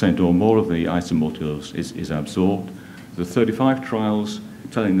 95% or more of the isomodulose is absorbed. There are 35 trials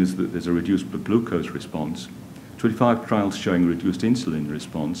telling us that there's a reduced blood glucose response, 25 trials showing a reduced insulin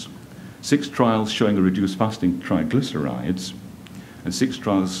response, 6 trials showing a reduced fasting triglycerides, and 6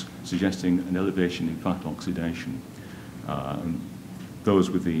 trials suggesting an elevation in fat oxidation. Those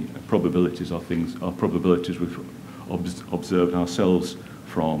with the probabilities are probabilities we've observed ourselves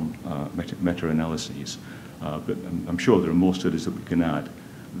from meta-analyses. But I'm sure there are more studies that we can add.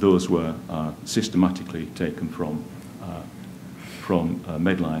 Those were systematically taken from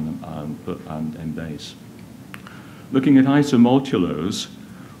Medline and Embase. Looking at isomodulose,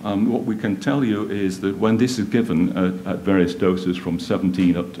 what we can tell you is that when this is given at various doses from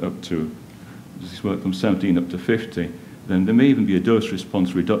 17 up to this work from 17 up to 50, then there may even be a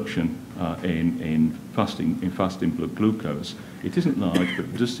dose-response reduction in fasting blood glucose. It isn't large, but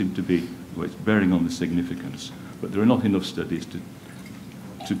it does seem to be, well, it's bearing on the significance. But there are not enough studies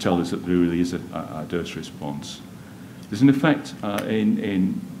to tell us that there really is a dose response. There's an effect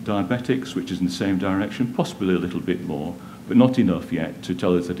in diabetics, which is in the same direction, possibly a little bit more, but not enough yet to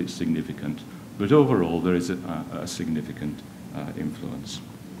tell us that it's significant. But overall, there is a significant influence.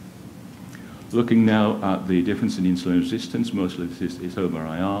 Looking now at the difference in insulin resistance, mostly this is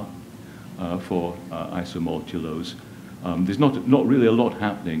HOMA-IR for isomodulose. There's not really a lot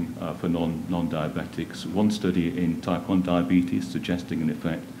happening for non-diabetics. One study in type 1 diabetes suggesting an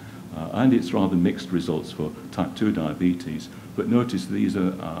effect, and it's rather mixed results for type 2 diabetes. But notice these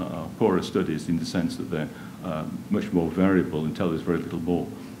are poorer studies in the sense that they're much more variable and tell us very little more.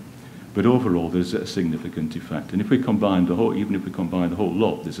 But overall, there's a significant effect. And if we combine the whole, even if we combine the whole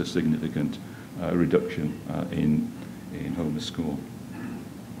lot, there's a significant reduction in HOMA score.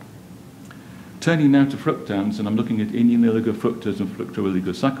 Turning now to fructans, and I'm looking at Indian oligofructose and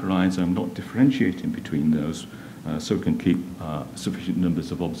fructooligosaccharides. I'm not differentiating between those, so we can keep sufficient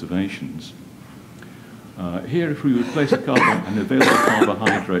numbers of observations. Here, if we replace an available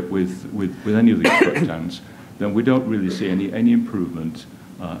carbohydrate with any of these fructans, then we don't really see any improvement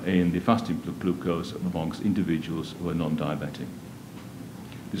in the fasting blood glucose amongst individuals who are non-diabetic.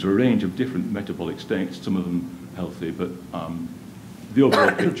 There's a range of different metabolic states, some of them healthy, but the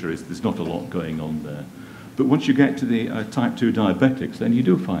overall picture is there's not a lot going on there. But once you get to the type 2 diabetics, then you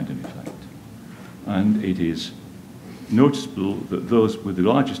do find an effect. And it is noticeable that those with the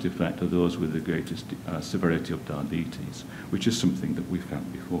largest effect are those with the greatest severity of diabetes, which is something that we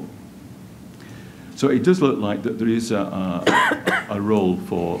found before. So it does look like that there is a role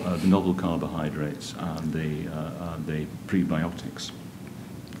for the novel carbohydrates and the prebiotics.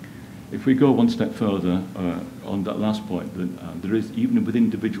 If we go one step further on that last point, that there is, even with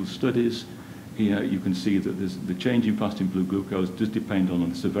individual studies, here you can see that the change in fasting blood glucose does depend on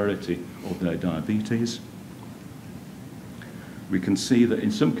the severity of their diabetes. We can see that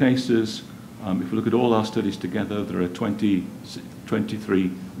in some cases, If we look at all our studies together, there are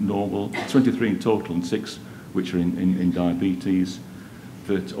 23 normal, 23 in total, and 6 which are in diabetes.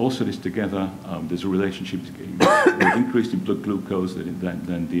 That all studies together, there's a relationship with increase in blood glucose,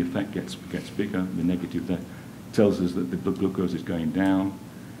 then the effect gets bigger. The negative there tells us that the blood glucose is going down.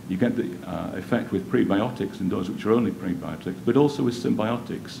 You get the effect with prebiotics and those which are only prebiotics, but also with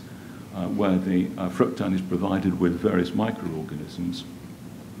symbiotics, where the fructan is provided with various microorganisms.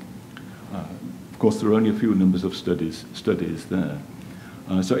 Of course, there are only a few numbers of studies there.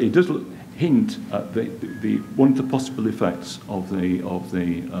 So it does hint at one of the possible effects of the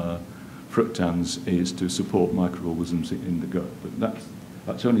fructans is to support microorganisms in the gut, but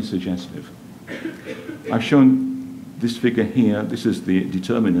that's only suggestive. I've shown this figure here. This is the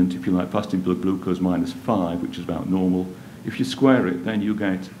determinant, if you like, fasting blood glucose -5, which is about normal. If you square it, then you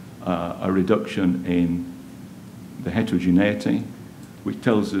get a reduction in the heterogeneity, which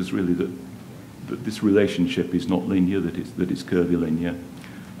tells us really that this relationship is not linear, that it's curvilinear,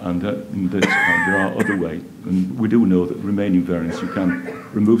 and that there are other ways. And we do know that remaining variance, you can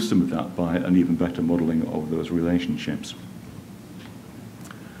remove some of that by an even better modelling of those relationships.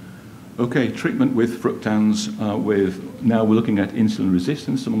 Okay, treatment with fructans. Now we're looking at insulin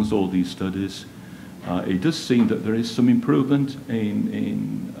resistance amongst all these studies. It does seem that there is some improvement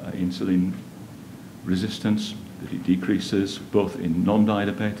in insulin resistance, that it decreases both in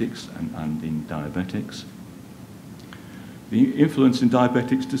non-diabetics and in diabetics. The influence in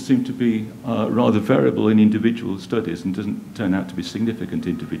diabetics does seem to be rather variable in individual studies and doesn't turn out to be significant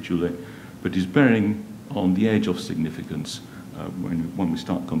individually, but is bearing on the edge of significance when we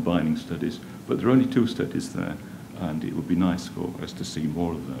start combining studies. But there are only 2 studies there, and it would be nice for us to see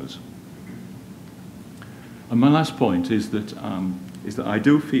more of those. And my last point is that I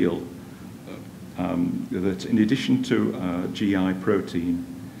do feel that in addition to GI protein,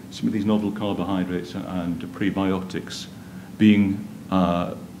 some of these novel carbohydrates and prebiotics being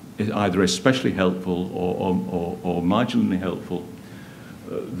either especially helpful or marginally helpful,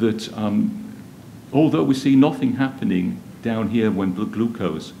 that although we see nothing happening down here when blood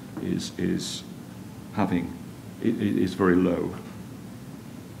glucose is very low.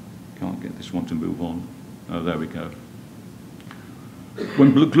 Can't get this one to move on. Oh, there we go.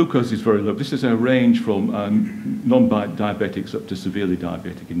 When blood glucose is very low, this is a range from non-diabetics up to severely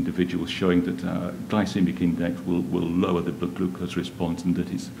diabetic individuals, showing that glycaemic index will lower the blood glucose response, and that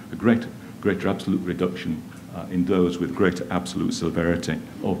it's a greater absolute reduction in those with greater absolute severity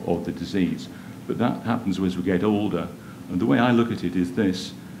of the disease. But that happens as we get older. And the way I look at it is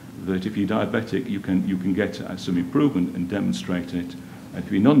this, that if you're diabetic, you can get some improvement and demonstrate it. And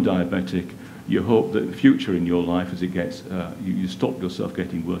if you're non-diabetic, you hope that the future in your life, as it gets, you stop yourself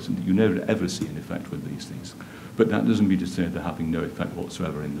getting worse, and that you never ever see an effect with these things. But that doesn't mean to say they're having no effect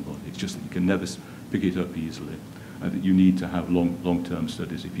whatsoever in the body. It's just that you can never pick it up easily, and that you need to have long-term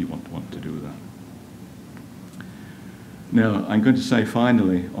studies if you want to do that. Now, I'm going to say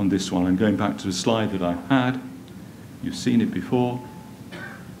finally on this one, I'm going back to the slide that I had. You've seen it before.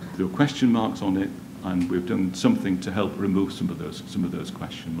 There are question marks on it, and we've done something to help remove some of those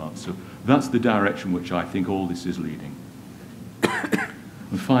question marks. So that's the direction which I think all this is leading.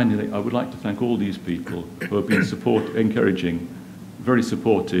 And finally, I would like to thank all these people who have been encouraging, very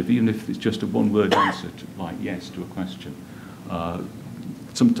supportive, even if it's just a one-word answer, like yes to a question.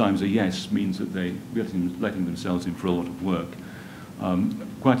 Sometimes a yes means that they're letting themselves in for a lot of work.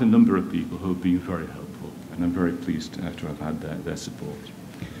 Quite a number of people who have been very helpful, and I'm very pleased to have had their support.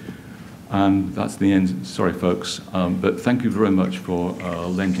 And that's the end. Sorry, folks, but thank you very much for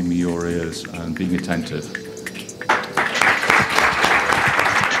lending me your ears and being attentive.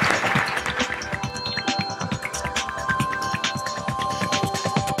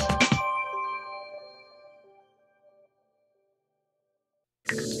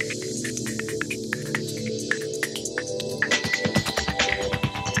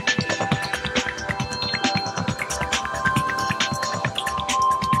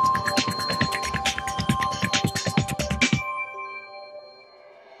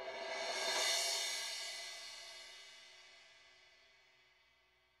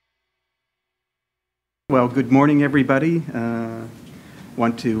 Well, good morning, everybody.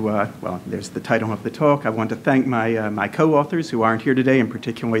 Want to, well, there's the title of the talk. I want to thank my co-authors who aren't here today, and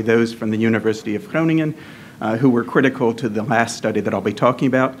particularly those from the University of Groningen who were critical to the last study that I'll be talking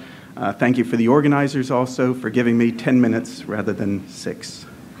about. Thank you for the organizers also for giving me 10 minutes rather than 6.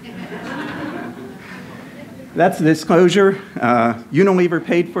 That's the disclosure. Unilever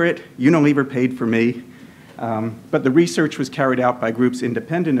paid for it. Unilever paid for me. But the research was carried out by groups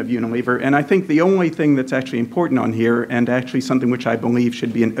independent of Unilever, and I think the only thing that's actually important on here, and actually something which I believe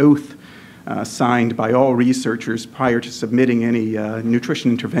should be an oath signed by all researchers prior to submitting any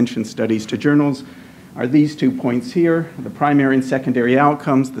nutrition intervention studies to journals are these 2 points here. The primary and secondary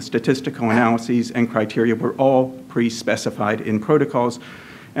outcomes, the statistical analyses, and criteria were all pre-specified in protocols,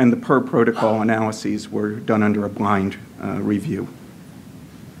 and the per-protocol analyses were done under a blind review.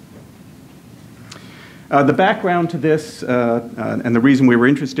 The background to this, and the reason we were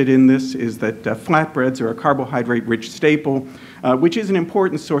interested in this, is that flatbreads are a carbohydrate-rich staple, which is an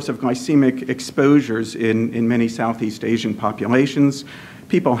important source of glycemic exposures in many Southeast Asian populations.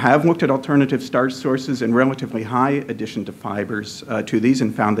 People have looked at alternative starch sources and relatively high addition to fibers to these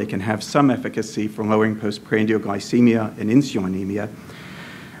and found they can have some efficacy for lowering postprandial glycemia and insulinemia.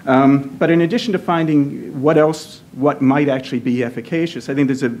 But in addition to finding what might actually be efficacious, I think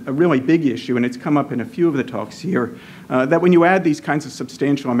there's a really big issue, and it's come up in a few of the talks here, that when you add these kinds of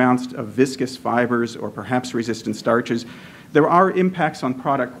substantial amounts of viscous fibers or perhaps resistant starches, there are impacts on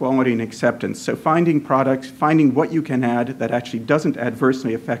product quality and acceptance. So finding what you can add that actually doesn't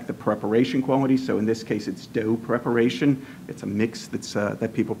adversely affect the preparation quality, so in this case it's dough preparation, it's a mix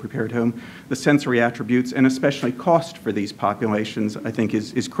that people prepare at home, the sensory attributes, and especially cost for these populations, I think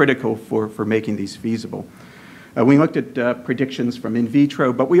is critical for making these feasible. We looked at predictions from in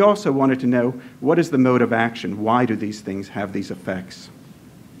vitro, but we also wanted to know what is the mode of action? Why do these things have these effects?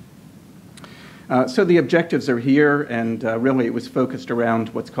 So the objectives are here, and really it was focused around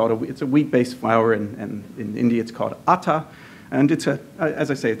what's called it's a wheat-based flour, and in India it's called atta, and it's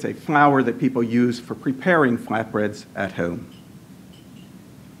as I say, it's a flour that people use for preparing flatbreads at home.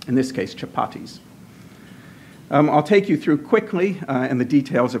 In this case, chapatis. I'll take you through quickly, and the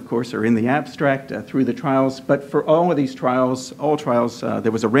details, of course, are in the abstract through the trials, but for all of these trials,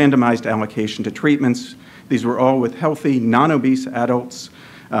 there was a randomized allocation to treatments. These were all with healthy, non-obese adults,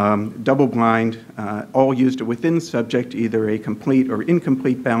 double-blind, all used a within subject, either a complete or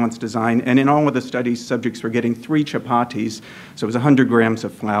incomplete balance design, and in all of the studies, subjects were getting 3 chapatis, so it was 100 grams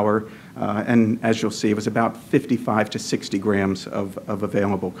of flour, and as you'll see, it was about 55 to 60 grams of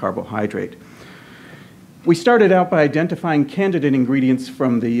available carbohydrate. We started out by identifying candidate ingredients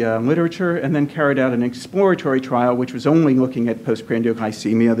from the literature and then carried out an exploratory trial which was only looking at postprandial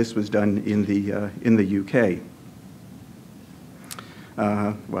glycemia. This was done in the UK.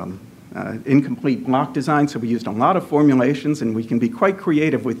 Incomplete block design, so we used a lot of formulations, and we can be quite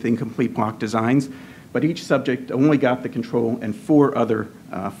creative with incomplete block designs, but each subject only got the control and 4 other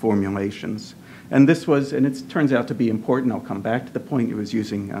formulations. And it turns out to be important. I'll come back to the point. It was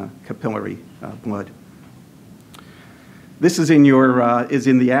using capillary blood. This is in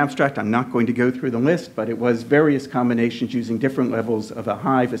the abstract. I'm not going to go through the list, but it was various combinations using different levels of a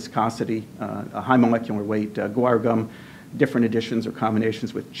high viscosity, a high molecular weight guar gum, different additions or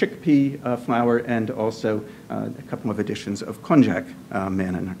combinations with chickpea flour, and also a couple of additions of konjac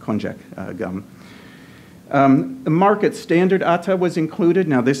mannan, or konjac gum. The market standard atta was included.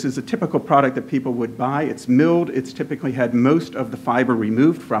 Now this is a typical product that people would buy. It's milled. It's typically had most of the fiber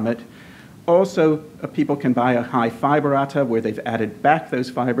removed from it. Also, people can buy a high fiber atta where they've added back those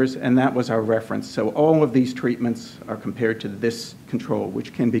fibers, and that was our reference. So all of these treatments are compared to this control,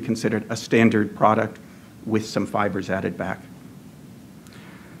 which can be considered a standard product with some fibers added back.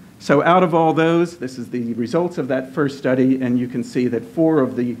 So out of all those, this is the results of that first study, and you can see that 4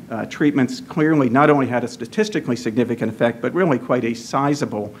 of the treatments clearly not only had a statistically significant effect, but really quite a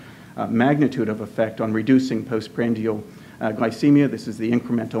sizable magnitude of effect on reducing postprandial glycemia. This is the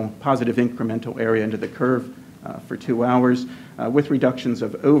positive incremental area under the curve for 2 hours, with reductions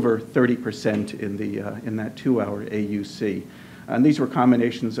of over 30% in that 2-hour AUC. And these were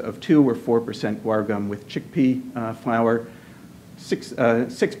combinations of 2 or 4% guar gum with chickpea flour,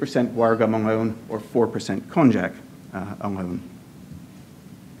 6% guar gum alone, or 4% konjac alone.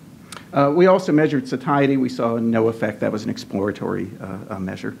 We also measured satiety. We saw no effect. That was an exploratory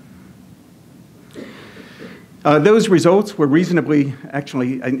measure. Those results were reasonably,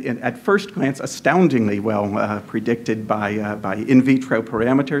 actually, at first glance, astoundingly well predicted by in vitro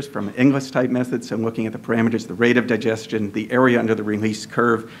parameters from English-type methods. So looking at the parameters, the rate of digestion, the area under the release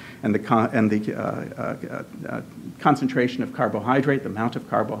curve, and the concentration of carbohydrate, the amount of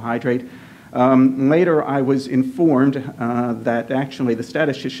carbohydrate. Later, I was informed that actually the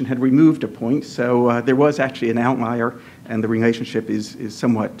statistician had removed a point, so there was actually an outlier, and the relationship is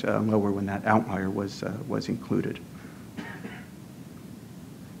somewhat lower when that outlier was included.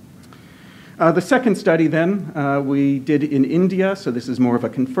 The second study then we did in India, so this is more of a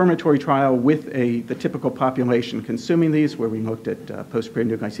confirmatory trial with the typical population consuming these, where we looked at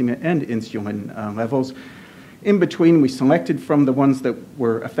postprandial glycemia and insulin levels. In between, we selected from the ones that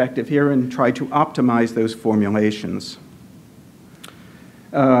were effective here and tried to optimize those formulations.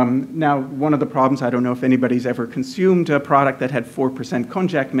 Now, one of the problems, I don't know if anybody's ever consumed a product that had 4%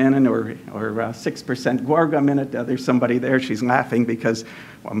 konjac mannan or 6% guargum in it. There's somebody there, she's laughing because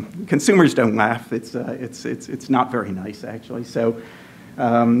consumers don't laugh. It's not very nice, actually. So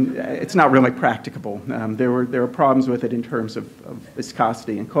it's not really practicable. There were problems with it in terms of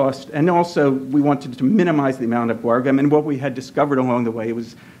viscosity and cost. And also, we wanted to minimize the amount of guargum. And what we had discovered along the way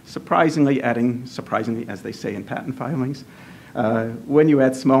was surprisingly, as they say in patent filings, when you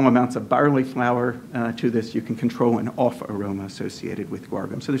add small amounts of barley flour to this, you can control an off aroma associated with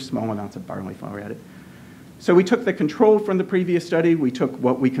guargum. So there's small amounts of barley flour added. So we took the control from the previous study. We took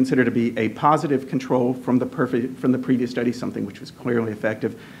what we consider to be a positive control from the previous study, something which was clearly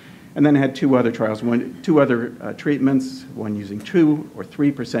effective, and then had two other trials, two other treatments, one using 2 or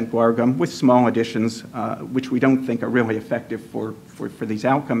 3% guargum with small additions, which we don't think are really effective for these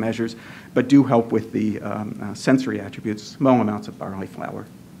outcome measures, but do help with the sensory attributes, small amounts of barley flour.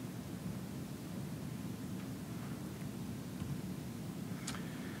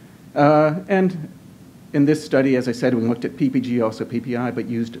 And in this study, as I said, we looked at PPG, also PPI, but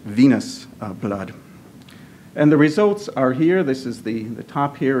used venous blood. And the results are here. This is the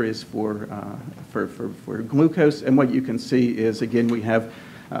top here is for glucose. And what you can see is, again, we have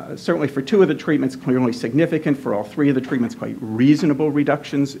certainly for 2 of the treatments clearly significant, for all 3 of the treatments quite reasonable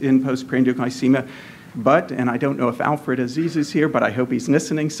reductions in postprandial glycemia. But, and I don't know if Alfred Aziz is here, but I hope he's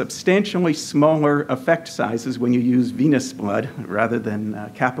listening, substantially smaller effect sizes when you use venous blood rather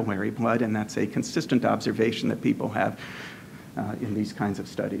than capillary blood, and that's a consistent observation that people have in these kinds of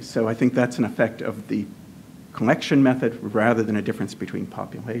studies. So I think that's an effect of the collection method rather than a difference between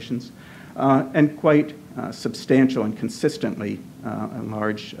populations, and quite substantial and consistently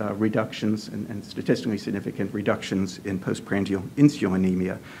large reductions and statistically significant reductions in postprandial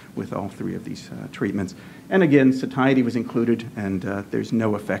insulinemia with all 3 of these treatments. And again, satiety was included, and there's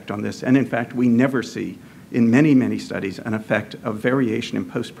no effect on this. And in fact, we never see in many, many studies an effect of variation in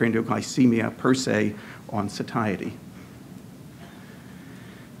postprandial glycemia per se on satiety.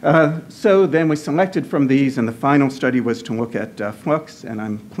 So then we selected from these, and the final study was to look at Flux, and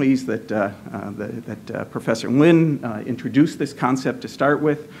I'm pleased that Professor Linn introduced this concept to start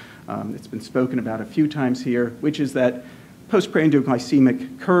with. It's been spoken about a few times here, which is that postprandial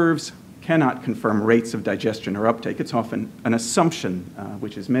glycemic curves cannot confirm rates of digestion or uptake. It's often an assumption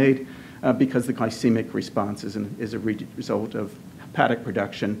which is made because the glycemic response is a result of hepatic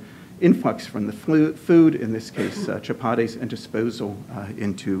production, influx from the food, in this case chapatis, and disposal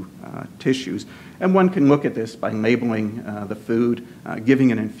into tissues. And one can look at this by labeling the food,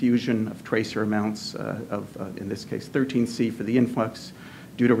 giving an infusion of tracer amounts of, in this case, 13C for the influx,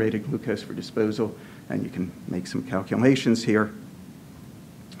 deuterated glucose for disposal, and you can make some calculations here.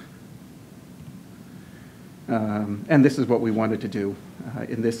 And this is what we wanted to do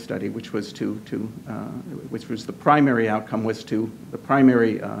in this study, which was which was the primary outcome the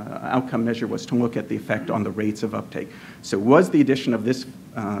primary outcome measure was to look at the effect on the rates of uptake. So was the addition of this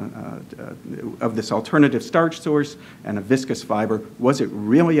alternative starch source and a viscous fiber, was it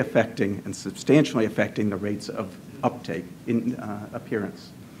really affecting and substantially affecting the rates of uptake in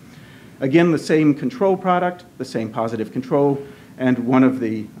appearance? Again, the same control product, the same positive control, and one of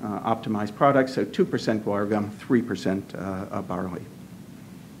the optimized products, so 2% guargum, 3% barley.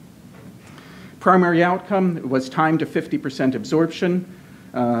 Primary outcome was time to 50% absorption.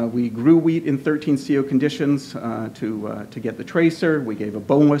 We grew wheat in 13 CO conditions to get the tracer. We gave a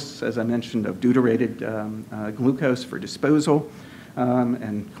bolus, as I mentioned, of deuterated glucose for disposal,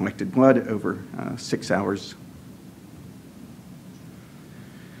 and collected blood over 6 hours.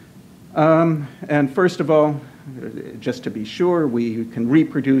 And first of all, just to be sure, we can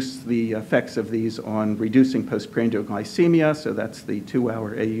reproduce the effects of these on reducing postprandial glycemia. So that's the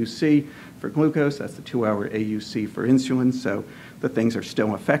 2-hour AUC for glucose. That's the 2-hour AUC for insulin. So the things are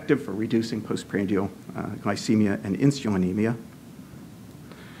still effective for reducing postprandial glycemia and insulinemia.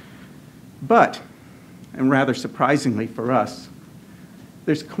 But, and rather surprisingly for us,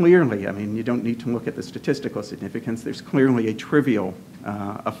 there's clearly, I mean, you don't need to look at the statistical significance, there's clearly a trivial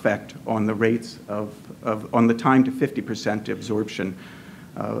effect on the rates on the time to 50% absorption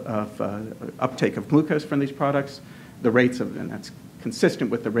of uptake of glucose from these products. The rates of, and that's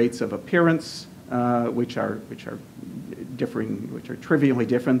consistent with the rates of appearance, which are trivially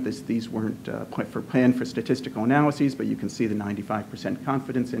different. These weren't planned for statistical analyses, but you can see the 95%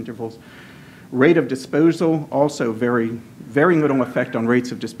 confidence intervals. Rate of disposal, also very little effect on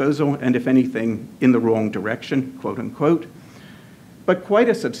rates of disposal, and if anything, in the wrong direction, quote unquote. but quite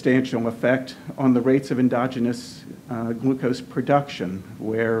a substantial effect on the rates of endogenous glucose production,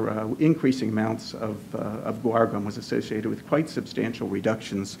 where increasing amounts of guargum was associated with quite substantial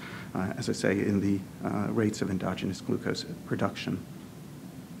reductions, as I say, in the rates of endogenous glucose production.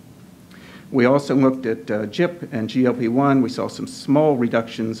 We also looked at GIP and GLP-1. We saw some small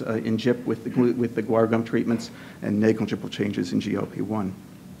reductions in GIP with the guargum treatments and negligible changes in GLP-1.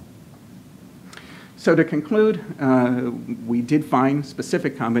 So to conclude, we did find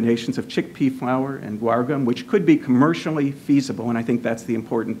specific combinations of chickpea flour and guargum, which could be commercially feasible, and I think that's the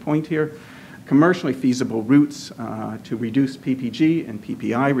important point here, commercially feasible routes to reduce PPG and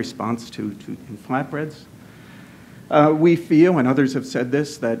PPI response in flatbreads. We feel, and others have said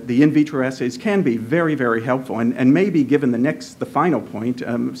this, that the in vitro assays can be very, very helpful, and maybe, given the final point,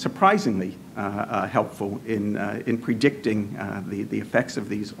 surprisingly helpful in predicting the effects of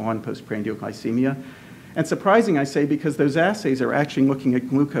these on postprandial glycemia. And surprising, I say, because those assays are actually looking at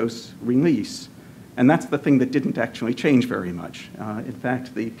glucose release, and that's the thing that didn't actually change very much. In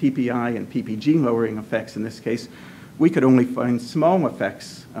fact, the PPI and PPG lowering effects in this case, we could only find small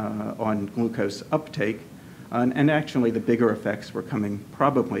effects on glucose uptake, and actually the bigger effects were coming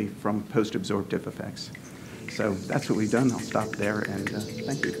probably from post-absorptive effects. So that's what we've done. I'll stop there, and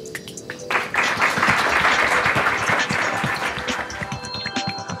thank you.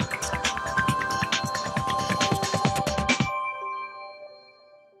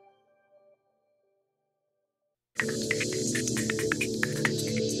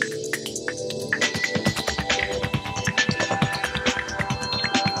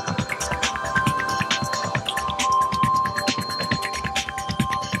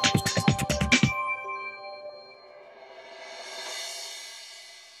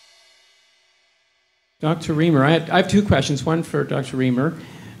 Dr. Reimer, I have two questions. One for Dr. Reimer.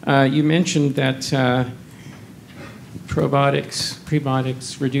 You mentioned that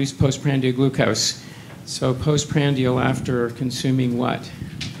prebiotics reduce postprandial glucose. So postprandial after consuming what?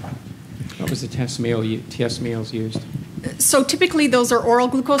 What was the test meals used? So typically those are oral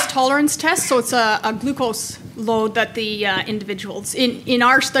glucose tolerance tests. So it's a glucose load that the individuals, in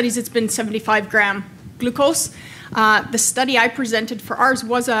our studies it's been 75-gram glucose. The study I presented for ours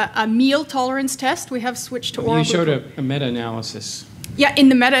was a meal tolerance test. We have switched to oral. You showed a meta-analysis. Yeah, in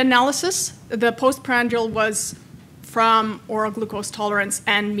the meta-analysis, the postprandial was from oral glucose tolerance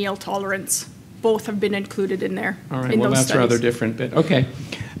and meal tolerance. Both have been included in there. All right, well, that's studies. Rather different, but okay.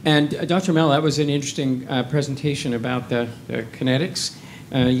 And Dr. Mela, that was an interesting presentation about the kinetics.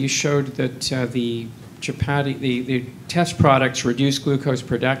 You showed that the test products reduce glucose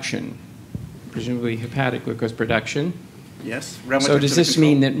production, presumably hepatic glucose production. Yes. So does this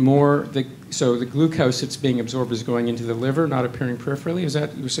mean that the glucose that's being absorbed is going into the liver, not appearing peripherally?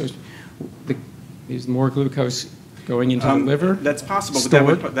 Is more glucose going into the liver? That's possible,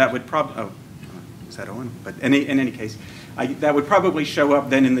 but that would probably. Oh, is that on? But in any case, that would probably show up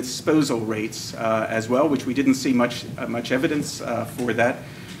then in the disposal rates as well, which we didn't see much evidence for that.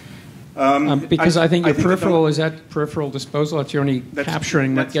 Because I think peripheral, is that peripheral disposal? That's you're only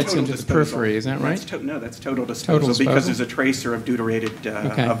capturing what gets into the periphery, is that right? No, that's total disposal, because there's a tracer of deuterated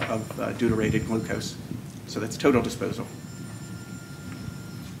deuterated glucose. So that's total disposal.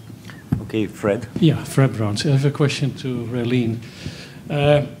 Okay, Fred. Yeah, Fred Browns. I have a question to Raylene.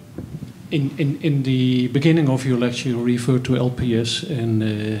 In the beginning of your lecture, you referred to LPS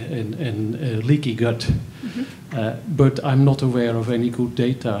and leaky gut. But I'm not aware of any good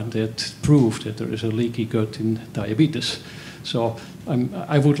data that prove that there is a leaky gut in diabetes. So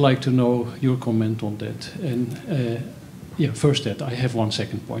I would like to know your comment on that. And first that. I have one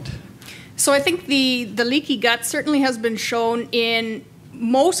second point. So I think the leaky gut certainly has been shown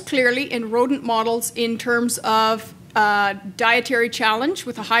most clearly in rodent models in terms of dietary challenge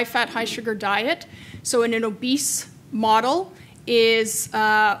with a high-fat, high-sugar diet. So in an obese model is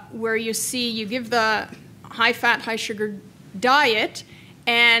where you give the high-fat, high-sugar diet,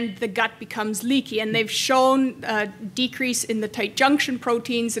 and the gut becomes leaky. And they've shown a decrease in the tight junction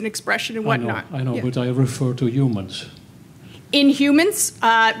proteins and expression and whatnot. I know, but I refer to humans. In humans,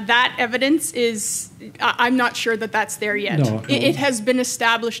 that evidence is, I'm not sure that that's there yet. No. It has been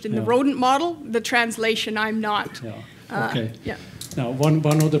established in the rodent model. The translation, I'm not. Yeah. Okay. Now,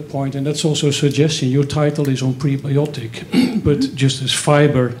 one other point, and that's also a suggestion. Your title is on prebiotic, but just as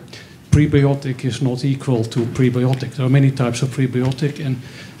fiber, prebiotic is not equal to prebiotic. There are many types of prebiotic, and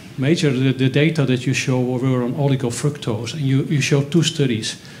the data that you show were on oligofructose, and you showed two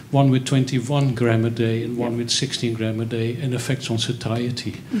studies, one with 21 gram a day and one with 16 gram a day, and effects on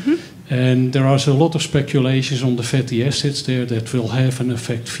satiety. And there are a lot of speculations on the fatty acids there that will have an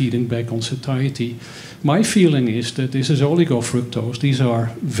effect feeding back on satiety. My feeling is that this is oligofructose. These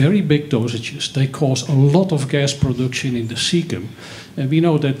are very big dosages. They cause a lot of gas production in the cecum. And we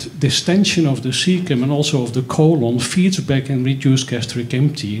know that distension of the cecum and also of the colon feeds back and reduces gastric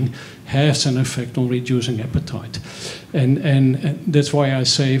emptying, has an effect on reducing appetite. And that's why I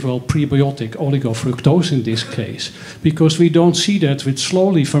say, well, prebiotic oligofructose in this case, because we don't see that with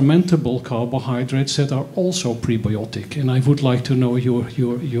slowly fermentable carbohydrates that are also prebiotic. And I would like to know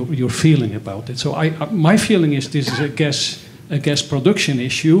your feeling about it. So my feeling is this is a gas production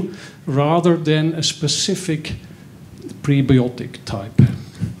issue rather than a specific prebiotic type.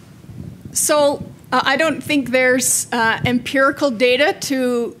 So I don't think there's empirical data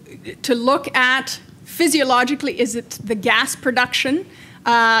to look at physiologically, is it the gas production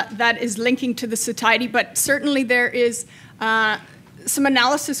that is linking to the satiety, but certainly there is some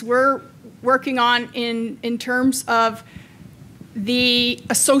analysis we're working on in terms of the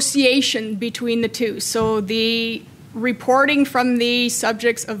association between the two. So the reporting from the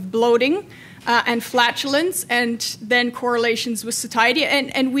subjects of bloating and flatulence, and then correlations with satiety.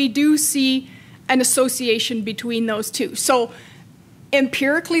 And we do see an association between those two. So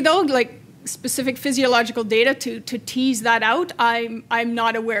empirically, though, like specific physiological data to tease that out, I'm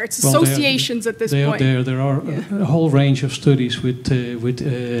not aware. It's associations at this point. There are a whole range of studies with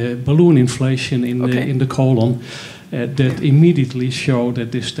balloon inflation in the colon that immediately show that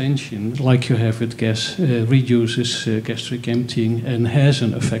distension, like you have with gas, reduces gastric emptying and has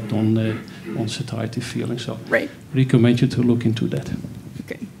an effect on satiety feeling. So recommend you to look into that.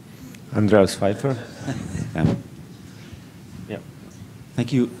 Okay. Andreas Pfeiffer. Yeah.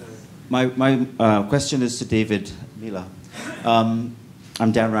 Thank you. My question is to David Mela. I'm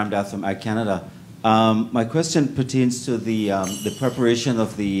Dan Ramdath from Ag Canada. My question pertains to the preparation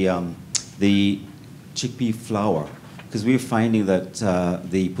of the chickpea flour, because we're finding that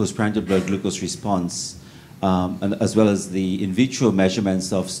the postprandial blood glucose response, and as well as the in vitro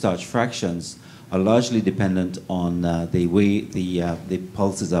measurements of starch fractions, are largely dependent on the way the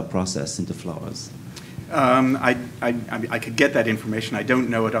pulses are processed into flours. I could get that information. I don't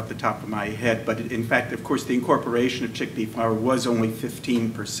know it off the top of my head, but in fact, of course, the incorporation of chickpea flour was only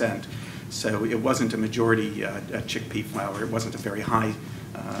 15%. So it wasn't a majority chickpea flour. It wasn't a very high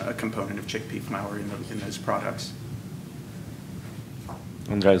component of chickpea flour in those products.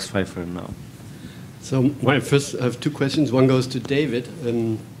 Andreas Pfeiffer now. So first I have two questions. One goes to David.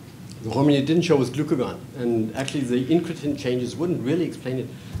 The hormone you didn't show was glucagon, and actually the incretin changes wouldn't really explain it.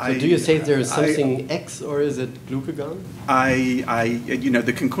 So do you say there is something X, or is it glucagon?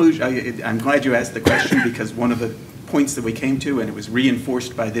 The conclusion, I'm glad you asked the question, because one of the points that we came to, and it was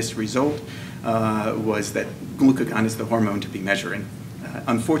reinforced by this result, was that glucagon is the hormone to be measuring.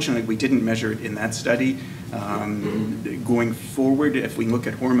 Unfortunately, we didn't measure it in that study. Going forward, if we look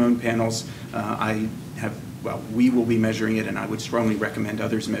at hormone panels, we will be measuring it, and I would strongly recommend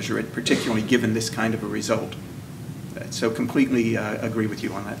others measure it, particularly given this kind of a result. So completely agree with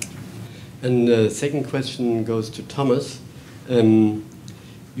you on that. And the second question goes to Thomas. You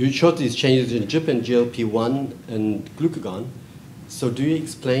showed these changes in GIP and GLP-1 and glucagon. So do you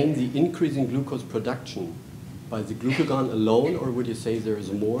explain the increase in glucose production by the glucagon alone, or would you say there is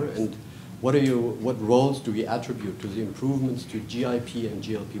more? And what roles do we attribute to the improvements to GIP and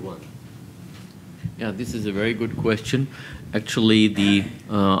GLP-1? Yeah, this is a very good question. Actually,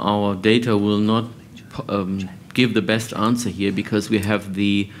 our data will not give the best answer here, because we have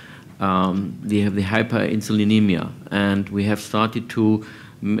the hyperinsulinemia, and we have started to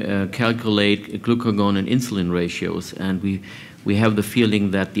calculate glucagon and insulin ratios, and we have the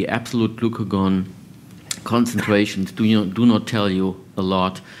feeling that the absolute glucagon concentrations do not tell you a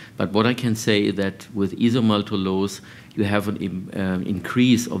lot. But what I can say is that with isomaltulose, you have an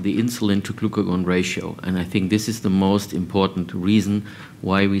increase of the insulin to glucagon ratio. And I think this is the most important reason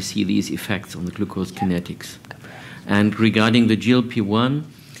why we see these effects on the glucose kinetics. And regarding the GLP-1,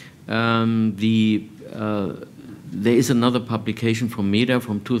 there is another publication from Mela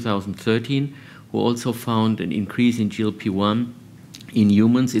from 2013 who also found an increase in GLP-1 in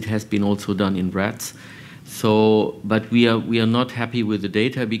humans. It has been also done in rats. So, but we are not happy with the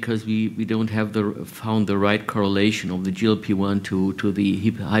data, because we don't have found the right correlation of the GLP-1 to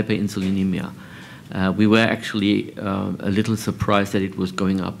the hyperinsulinemia. We were actually a little surprised that it was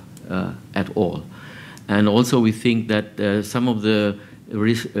going up at all. And also we think that some of the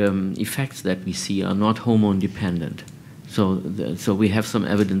effects that we see are not hormone dependent. So we have some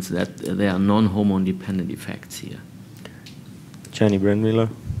evidence that there are non-hormone dependent effects here. Jenny Brand-Miller.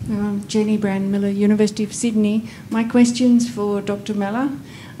 Jenny Brand-Miller, University of Sydney. My question's for Dr. Mela.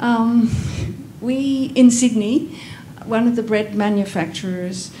 We, in Sydney, one of the bread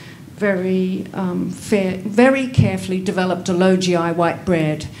manufacturers very carefully developed a low GI white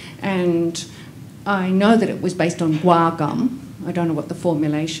bread, and I know that it was based on guar gum. I don't know what the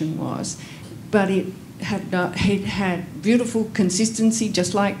formulation was, but it had beautiful consistency,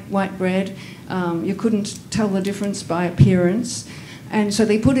 just like white bread. You couldn't tell the difference by appearance. And so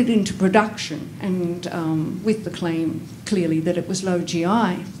they put it into production, and with the claim clearly that it was low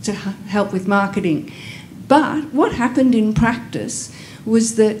GI to help with marketing. But what happened in practice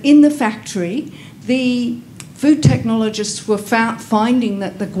was that in the factory, the food technologists were finding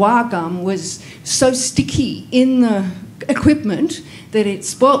that the guar gum was so sticky in the equipment that it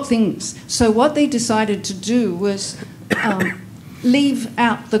spoilt things. So what they decided to do was leave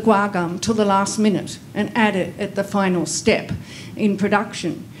out the guar gum till the last minute and add it at the final step in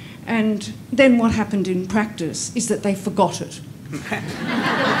production. And then what happened in practice is that they forgot it.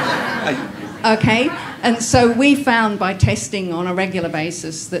 Okay? And so we found by testing on a regular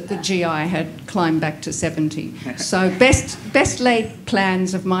basis that the GI had climbed back to 70. So best laid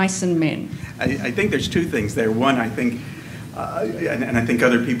plans of mice and men. I think there's two things there. One, I think, and I think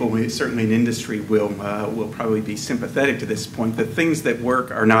other people, certainly in industry, will probably be sympathetic to this point, that things that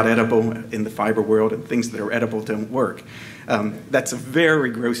work are not edible in the fiber world, and things that are edible don't work. That's a very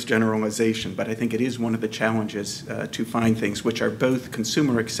gross generalization, but I think it is one of the challenges to find things which are both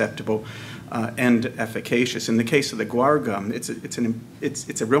consumer acceptable and efficacious. In the case of the guar gum,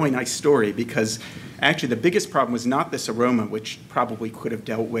 it's a really nice story, because actually the biggest problem was not this aroma, which probably could have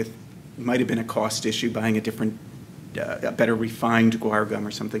dealt with, might have been a cost issue, buying a different, a better refined guar gum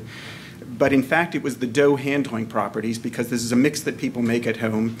or something. But in fact, it was the dough handling properties, because this is a mix that people make at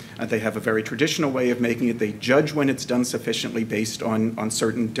home. They have a very traditional way of making it. They judge when it's done sufficiently based on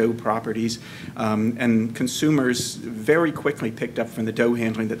certain dough properties. And consumers very quickly picked up from the dough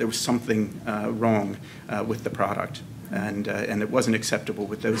handling that there was something wrong with the product. And it wasn't acceptable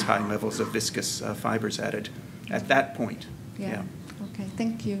with those high levels of viscous fibers added at that point. Yeah. Okay,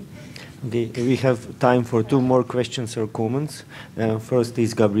 thank you. Okay, we have time for 2 more questions or comments. First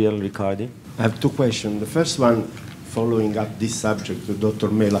is Gabriel Riccardi. I have 2 questions. The first one, following up this subject with Dr.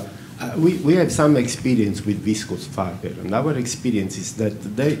 Mela. We have some experience with viscous fiber, and our experience is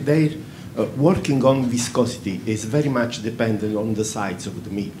that they working on viscosity is very much dependent on the size of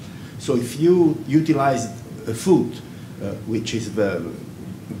the meal. So if you utilize a food which is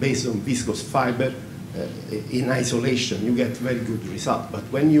based on viscous fiber, in isolation, you get very good result. But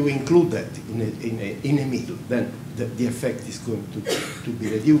when you include that in a meal, then the effect is going to be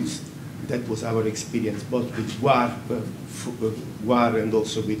reduced. That was our experience both with guar and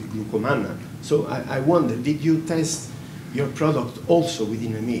also with glucomannan. So I wonder, did you test your product also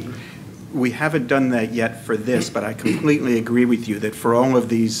within a meal? We haven't done that yet for this, but I completely agree with you that for all of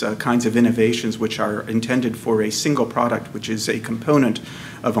these kinds of innovations which are intended for a single product, which is a component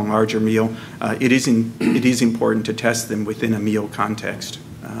of a larger meal, it is important to test them within a meal context.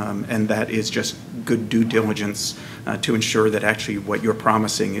 And that is just good due diligence to ensure that actually what you're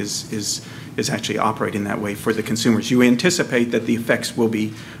promising is actually operating that way for the consumers. You anticipate that the effects will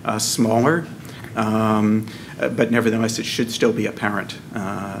be smaller, but nevertheless, it should still be apparent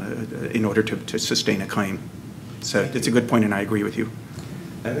in order to sustain a claim. So it's a good point, and I agree with you.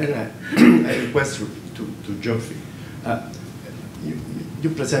 And then I have a question to Geoffrey. You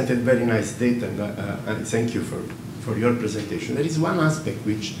presented very nice data, and thank you for your presentation. There is one aspect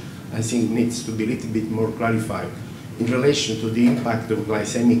which I think needs to be a little bit more clarified in relation to the impact of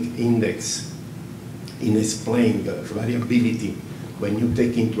glycemic index in explaining the variability when you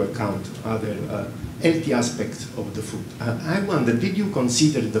take into account other healthy aspects of the food. I wonder, did you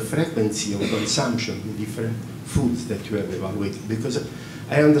consider the frequency of consumption of different foods that you have evaluated? Because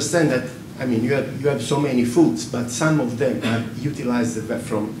I understand that, I mean, you have so many foods, but some of them are utilized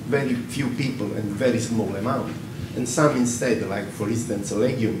from very few people and very small amount. And some instead, like for instance,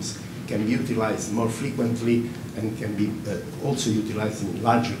 legumes, can be utilized more frequently and can be also utilized in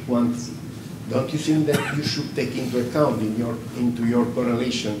larger quantity. Don't you think that you should take into account into your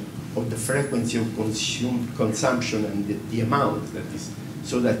correlation of the frequency of consumption and the amount that is,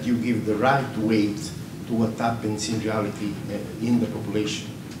 so that you give the right weight to what happens in reality in the population?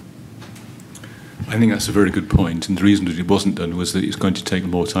 I think that's a very good point, and the reason that it wasn't done was that it's going to take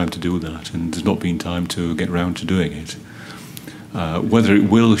more time to do that, and there's not been time to get around to doing it. Whether it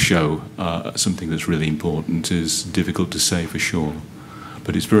will show something that's really important is difficult to say for sure,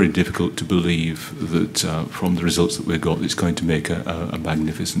 but it's very difficult to believe that from the results that we've got, it's going to make a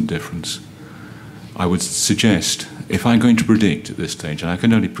magnificent difference. I would suggest, if I'm going to predict at this stage, and I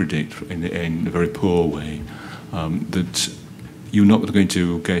can only predict in a very poor way, that you're not going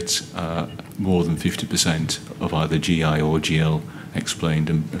to get more than 50% of either GI or GL explained.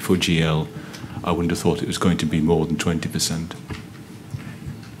 And for GL, I wouldn't have thought it was going to be more than 20%.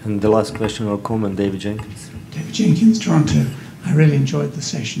 And the last question or comment, David Jenkins. David Jenkins, Toronto. I really enjoyed the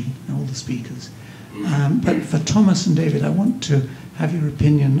session and all the speakers. But for Thomas and David, I want to have your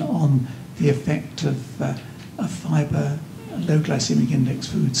opinion on the effect of fibre, low glycemic index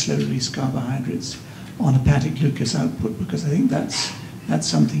food, slow-release carbohydrates on hepatic glucose output, because I think that's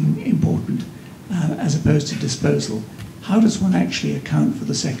something important as opposed to disposal. How does one actually account for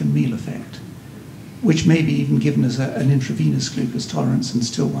the second meal effect, which may be even given as an intravenous glucose tolerance, and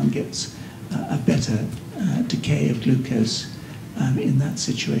still one gets a better decay of glucose in that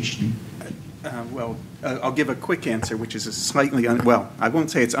situation? Well, I'll give a quick answer, which is a slightly, well, I won't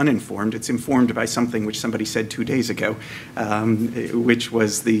say it's uninformed. It's informed by something which somebody said 2 days ago, which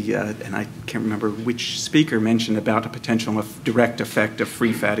was and I can't remember which speaker mentioned about a potential direct effect of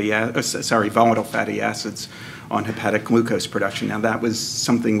volatile fatty acids on hepatic glucose production. Now, that was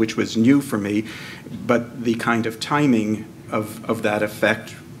something which was new for me, but the kind of timing of that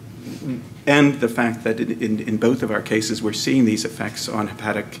effect, and the fact that in both of our cases we're seeing these effects on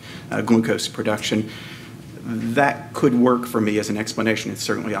hepatic glucose production, that could work for me as an explanation. It's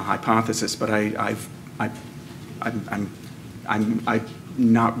certainly a hypothesis, but I'm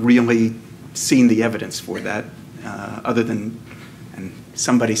not really seen the evidence for that, other than, and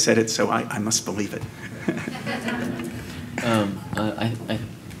somebody said it, so I must believe it.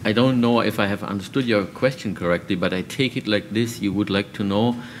 I don't know if I have understood your question correctly, but I take it like this. You would like to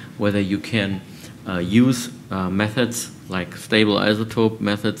know whether you can use methods like stable isotope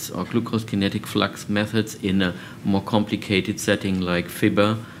methods or glucose kinetic flux methods in a more complicated setting like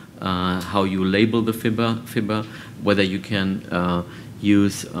fibre, how you label the fibre, whether you can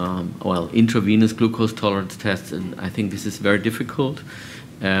use intravenous glucose tolerance tests, and I think this is very difficult.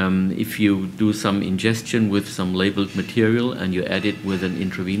 If you do some ingestion with some labeled material and you add it with an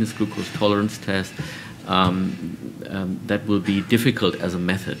intravenous glucose tolerance test, that will be difficult as a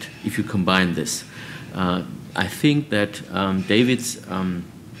method if you combine this. I think that David's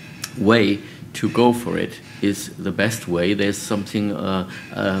way to go for it is the best way. There's something,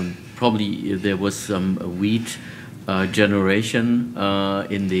 probably there was some wheat generation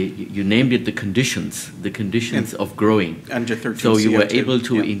in you named it the conditions of growing. Under 13 so you CO2, were able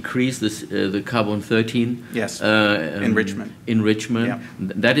to increase this, the carbon-13 enrichment. Yeah.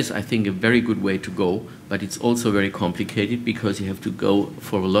 That is, I think, a very good way to go, but it's also very complicated because you have to go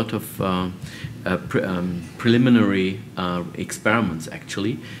for a lot of preliminary experiments,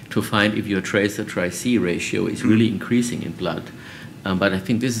 actually, to find if your tracer-Tri-C ratio is really increasing in blood. But I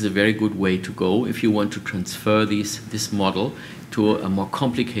think this is a very good way to go if you want to transfer this model to a more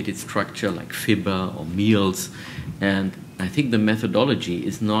complicated structure like fibre or meals. And I think the methodology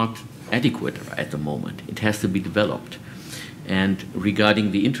is not adequate at the moment. It has to be developed. And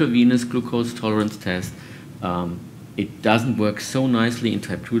regarding the intravenous glucose tolerance test, it doesn't work so nicely in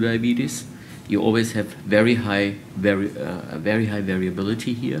type 2 diabetes. You always have very high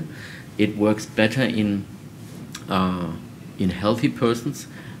variability here. It works better in healthy persons,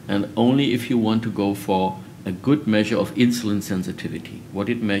 and only if you want to go for a good measure of insulin sensitivity. What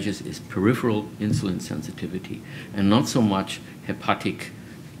it measures is peripheral insulin sensitivity and not so much hepatic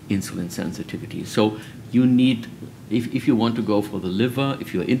insulin sensitivity. So you need, if you want to go for the liver,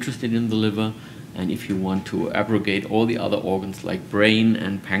 if you're interested in the liver, and if you want to abrogate all the other organs like brain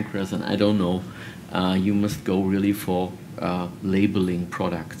and pancreas and I don't know, you must go really for labeling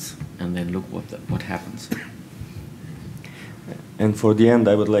products and then look what happens. And for the end,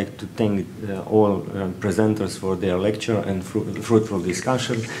 I would like to thank all presenters for their lecture and fruitful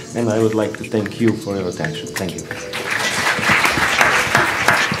discussion, and I would like to thank you for your attention. Thank you.